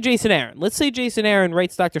Jason Aaron. Let's say Jason Aaron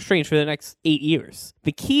writes Doctor Strange for the next 8 years.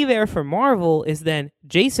 The key there for Marvel is then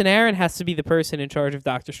Jason Aaron has to be the person in charge of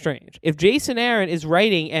Doctor Strange. If Jason Aaron is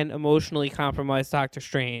writing an emotionally compromised Doctor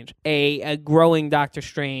Strange, a growing Doctor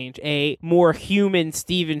Strange, a more human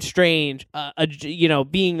Stephen Strange,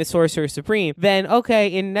 being the Sorcerer Supreme, then okay,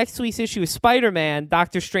 in next week's issue of Spider-Man,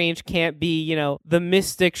 Doctor Strange can't be, the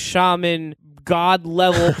mystic shaman god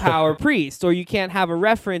level power priest, or you can't have a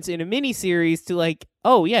reference in a miniseries to like,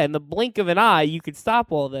 oh yeah, in the blink of an eye you could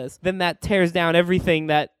stop all this, then that tears down everything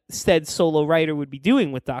that said solo writer would be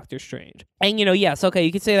doing with Doctor Strange. And yes, okay,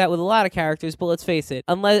 you could say that with a lot of characters, but let's face it,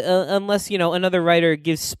 unless another writer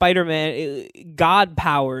gives Spider-Man god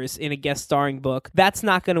powers in a guest starring book, that's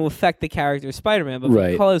not going to affect the character of Spider-Man.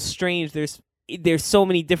 But because Strange, there's so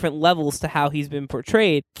many different levels to how he's been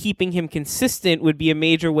portrayed, keeping him consistent would be a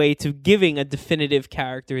major way to giving a definitive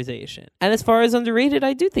characterization. And as far as underrated,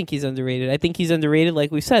 I do think he's underrated. I think he's underrated,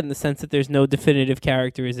 like we said, in the sense that there's no definitive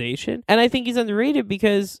characterization. And I think he's underrated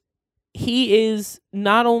because he is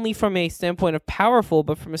not only from a standpoint of powerful,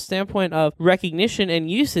 but from a standpoint of recognition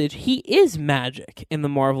and usage, he is magic in the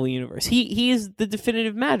Marvel universe. He is the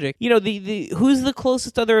definitive magic. Who's the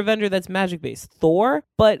closest other Avenger that's magic based? Thor,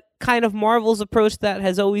 but kind of Marvel's approach that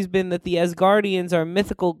has always been that the Asgardians are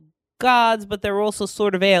mythical gods, but they're also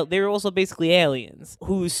they're also basically aliens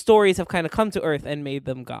whose stories have kind of come to Earth and made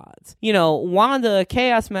them gods. Wanda,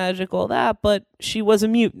 chaos magic, all that, but she was a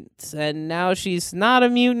mutant, and now she's not a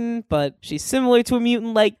mutant, but she's similar to a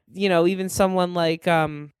mutant, like, even someone like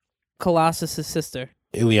Colossus's sister.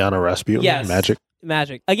 Ileana Rasputin, yes.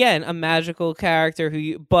 Magic. Again, a magical character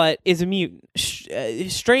but is a mutant.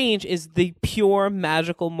 Strange is the pure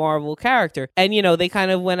magical Marvel character. And, they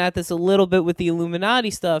kind of went at this a little bit with the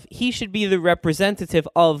Illuminati stuff. He should be the representative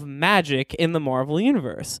of magic in the Marvel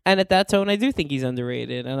universe. And at that tone, I do think he's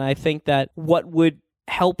underrated. And I think that what would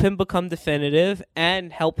help him become definitive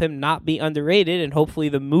and help him not be underrated, and hopefully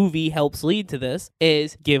the movie helps lead to this,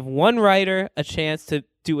 is give one writer a chance to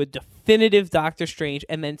do a definitive Doctor Strange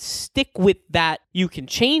and then stick with that. You can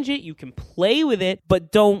change it, you can play with it,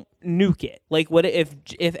 but don't nuke it. Like, what if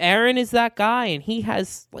Aaron is that guy and he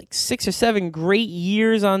has like 6 or 7 great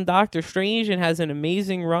years on Doctor Strange and has an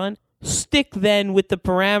amazing run? Stick then with the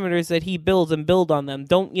parameters that he builds and build on them.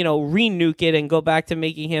 Don't, re-nuke it and go back to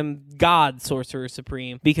making him God, Sorcerer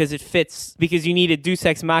Supreme, because it fits, because you need a Deus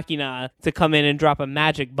Ex Machina to come in and drop a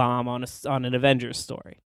magic bomb on an Avengers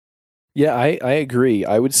story. Yeah, I agree.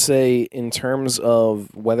 I would say in terms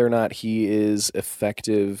of whether or not he is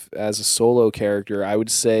effective as a solo character, I would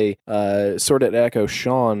say, sort of echo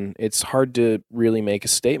Sean, it's hard to really make a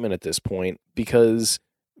statement at this point because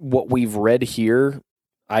what we've read here,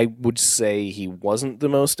 I would say he wasn't the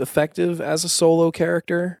most effective as a solo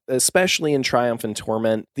character, especially in Triumph and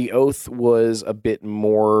Torment. The Oath was a bit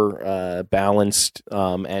more balanced,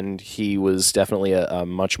 and he was definitely a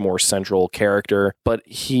much more central character, but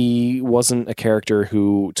he wasn't a character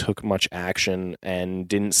who took much action and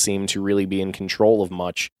didn't seem to really be in control of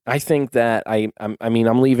much. I think that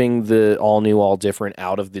I'm leaving the all new, all different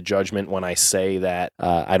out of the judgment when I say that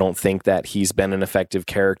I don't think that he's been an effective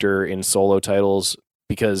character in solo titles,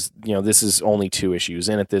 because, this is only 2 issues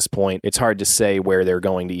in at this point. It's hard to say where they're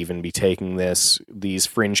going to even be taking this. These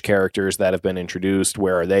fringe characters that have been introduced,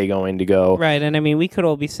 where are they going to go? Right, and we could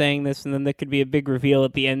all be saying this, and then there could be a big reveal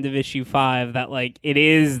at the end of issue 5 that, like, it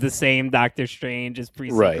is the same Doctor Strange as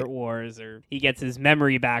pre-Secret Wars, or he gets his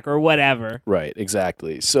memory back, or whatever. Right,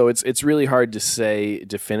 exactly. So it's really hard to say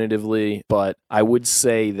definitively, but I would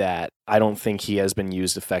say that I don't think he has been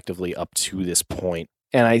used effectively up to this point.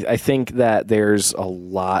 And I think that there's a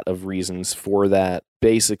lot of reasons for that.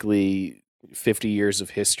 Basically, 50 years of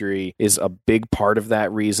history is a big part of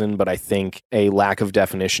that reason, but I think a lack of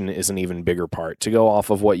definition is an even bigger part. To go off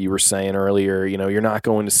of what you were saying earlier, you're not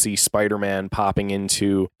going to see Spider-Man popping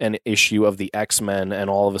into an issue of the X-Men and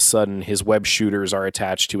all of a sudden his web shooters are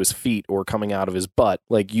attached to his feet or coming out of his butt.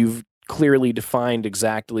 Like, you've clearly defined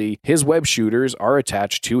exactly his web shooters are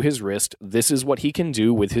attached to his wrist. This is what he can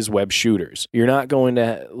do with his web shooters. You're not going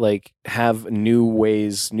to have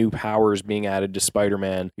new powers being added to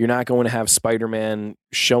Spider-Man. You're not going to have Spider-Man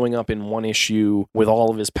showing up in one issue with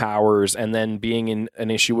all of his powers and then being in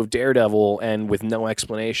an issue of Daredevil and with no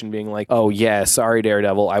explanation being like, oh yeah, sorry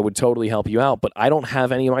Daredevil, I would totally help you out, but I don't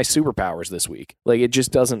have any of my superpowers this week. Like, it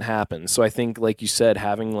just doesn't happen. So I think, like you said,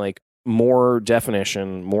 having more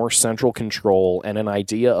definition, more central control, and an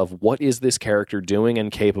idea of what is this character doing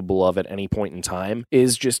and capable of at any point in time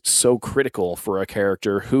is just so critical for a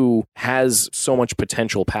character who has so much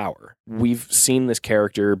potential power. We've seen this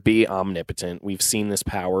character be omnipotent. We've seen this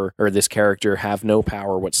character have no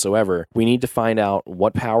power whatsoever. We need to find out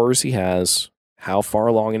what powers he has, how far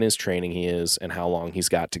along in his training he is, and how long he's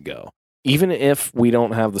got to go. Even if we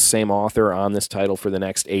don't have the same author on this title for the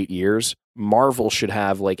next 8 years, Marvel should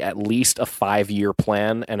have like at least a 5-year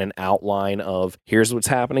plan and an outline of here's what's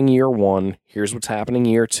happening year 1, here's what's happening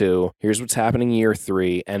year 2, here's what's happening year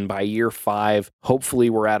 3, and by year 5, hopefully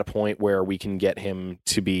we're at a point where we can get him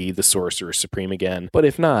to be the Sorcerer Supreme again. But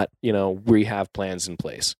if not, we have plans in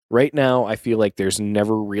place. Right now, I feel like there's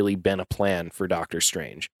never really been a plan for Doctor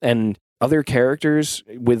Strange. And other characters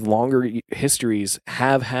with longer histories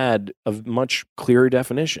have had a much clearer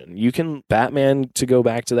definition. Batman, to go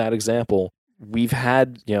back to that example, we've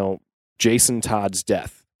had, Jason Todd's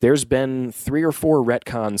death. There's been 3 or 4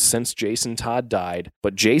 retcons since Jason Todd died,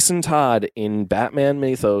 but Jason Todd in Batman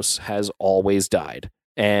mythos has always died.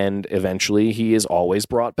 And eventually he is always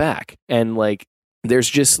brought back. And there's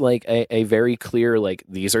just a very clear,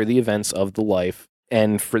 these are the events of the life.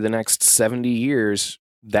 And for the next 70 years,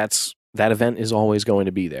 that event is always going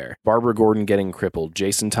to be there. Barbara Gordon getting crippled,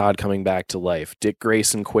 Jason Todd coming back to life, Dick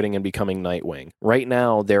Grayson quitting and becoming Nightwing. Right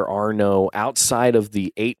now, there are outside of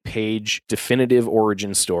the 8-page definitive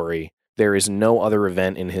origin story, there is no other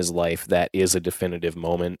event in his life that is a definitive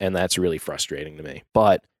moment, and that's really frustrating to me.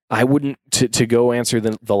 But I wouldn't, to go answer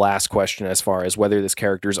the last question as far as whether this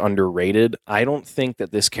character is underrated, I don't think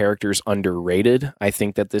that this character is underrated. I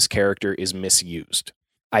think that this character is misused.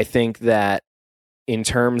 I think that in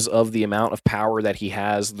terms of the amount of power that he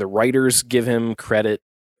has, the writers give him credit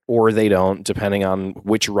or they don't, depending on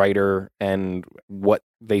which writer and what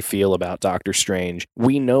they feel about Doctor Strange.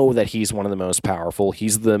 We know that he's one of the most powerful.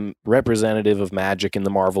 He's the representative of magic in the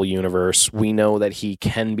Marvel Universe. We know that he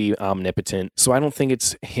can be omnipotent. So I don't think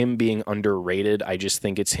it's him being underrated. I just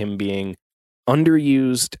think it's him being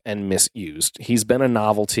underused and misused. He's been a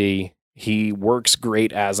novelty. He works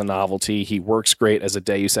great as a novelty. He works great as a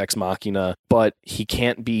Deus Ex Machina, but he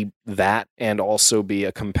can't be that and also be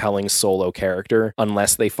a compelling solo character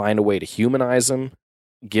unless they find a way to humanize him,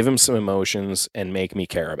 give him some emotions, and make me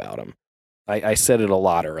care about him. I said it a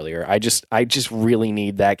lot earlier. I just really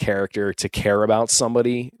need that character to care about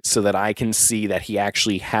somebody so that I can see that he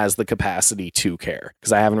actually has the capacity to care,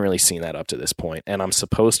 because I haven't really seen that up to this point, and I'm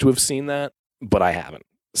supposed to have seen that, but I haven't.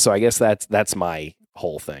 So I guess that's my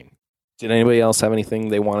whole thing. Did anybody else have anything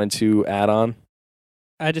they wanted to add on?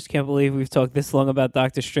 I just can't believe we've talked this long about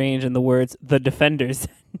Doctor Strange and the words "the Defenders"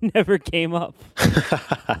 never came up.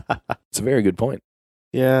 It's a very good point.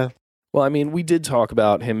 Yeah. Well, I mean, we did talk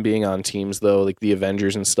about him being on teams, though, like the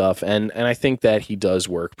Avengers and stuff, and I think that he does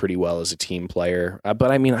work pretty well as a team player.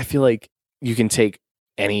 But I mean, I feel like you can take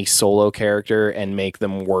any solo character and make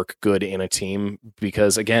them work good in a team,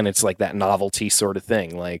 because again, it's like that novelty sort of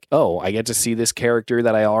thing. Like, oh, I get to see this character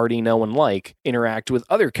that I already know and like interact with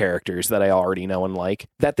other characters that I already know and like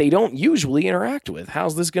that they don't usually interact with.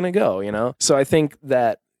 How's this going to go? So I think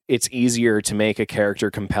that it's easier to make a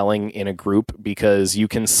character compelling in a group because you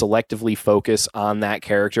can selectively focus on that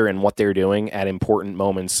character and what they're doing at important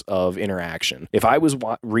moments of interaction. If I was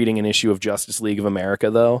reading an issue of Justice League of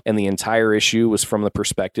America, though, and the entire issue was from the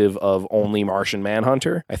perspective of only Martian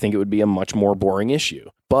Manhunter, I think it would be a much more boring issue.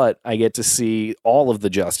 But I get to see all of the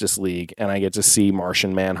Justice League, and I get to see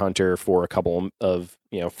Martian Manhunter for a couple of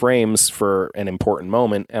frames for an important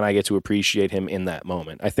moment, and I get to appreciate him in that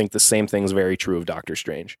moment. I think the same thing's very true of Doctor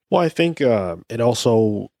Strange. Well, I think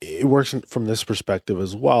it works from this perspective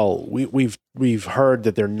as well. We've heard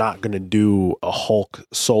that they're not going to do a Hulk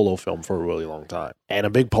solo film for a really long time, and a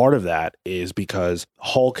big part of that is because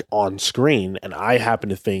Hulk on screen, and I happen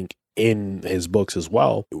to think in his books as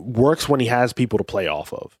well, works when he has people to play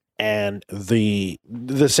off of. And the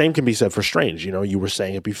same can be said for Strange. You were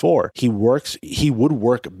saying it before. He would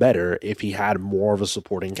work better if he had more of a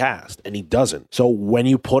supporting cast, and he doesn't. So when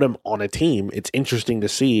you put him on a team, it's interesting to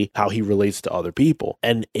see how he relates to other people.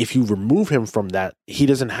 And if you remove him from that, he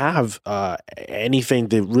doesn't have anything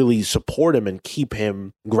to really support him and keep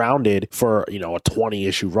him grounded for, a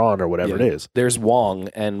 20-issue run or whatever it is. There's Wong,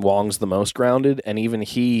 and Wong's the most grounded, and even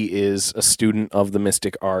he is a student of the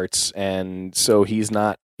mystic arts, and so he's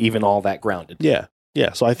not even all that grounded. Yeah.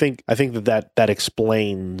 So I think that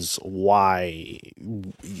explains why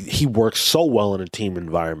he works so well in a team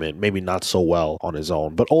environment, maybe not so well on his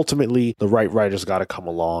own. But ultimately, the right writers got to come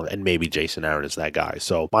along, and maybe Jason Aaron is that guy.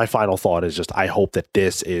 So my final thought is just I hope that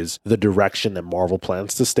this is the direction that Marvel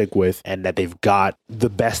plans to stick with, and that they've got the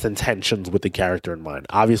best intentions with the character in mind.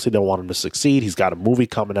 Obviously, they want him to succeed. He's got a movie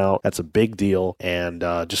coming out. That's a big deal. And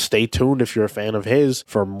just stay tuned if you're a fan of his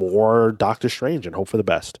for more Doctor Strange, and hope for the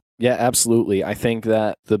best. Yeah, absolutely. I think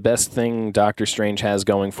that the best thing Doctor Strange has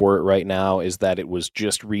going for it right now is that it was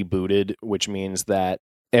just rebooted, which means that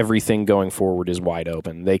everything going forward is wide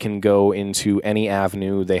open. They can go into any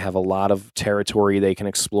avenue. They have a lot of territory they can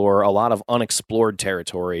explore, a lot of unexplored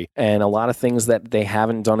territory, and a lot of things that they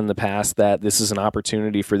haven't done in the past that this is an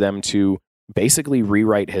opportunity for them to basically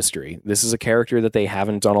rewrite history. This is a character that they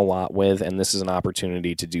haven't done a lot with, and this is an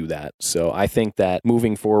opportunity to do that. So I think that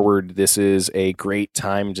moving forward, this is a great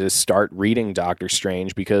time to start reading Doctor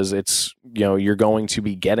Strange, because it's, you're going to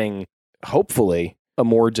be getting, hopefully, a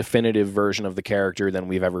more definitive version of the character than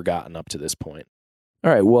we've ever gotten up to this point.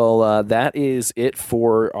 All right, well, that is it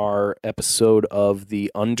for our episode of the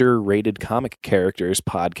Underrated Comic Characters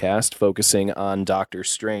podcast, focusing on Doctor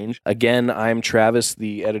Strange. Again, I'm Travis,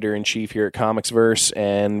 the editor-in-chief here at Comicsverse,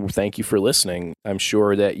 and thank you for listening. I'm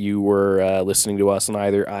sure that you were listening to us on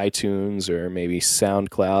either iTunes or maybe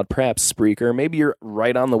SoundCloud, perhaps Spreaker. Maybe you're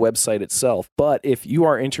right on the website itself. But if you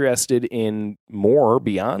are interested in more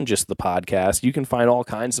beyond just the podcast, you can find all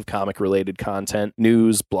kinds of comic-related content,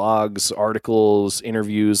 news, blogs, articles,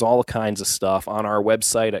 interviews, all kinds of stuff on our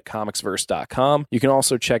website at comicsverse.com. You can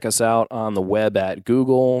also check us out on the web at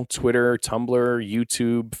Google, Twitter, Tumblr,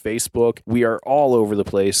 YouTube, Facebook. We are all over the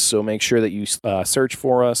place, so make sure that you search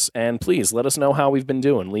for us, and please let us know how we've been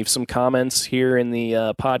doing. Leave some comments here in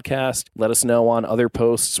the podcast. Let us know on other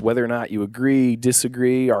posts whether or not you agree,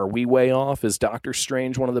 disagree. Are we way off? Is Doctor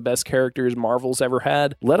Strange one of the best characters Marvel's ever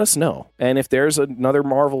had? Let us know. And if there's another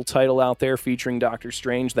Marvel title out there featuring Doctor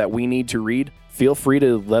Strange that we need to read, feel free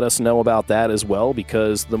to let us know about that as well,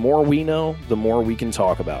 because the more we know, the more we can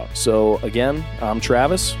talk about. So again, I'm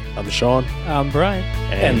Travis. I'm Sean. I'm Brian.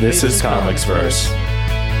 And this is Comicsverse.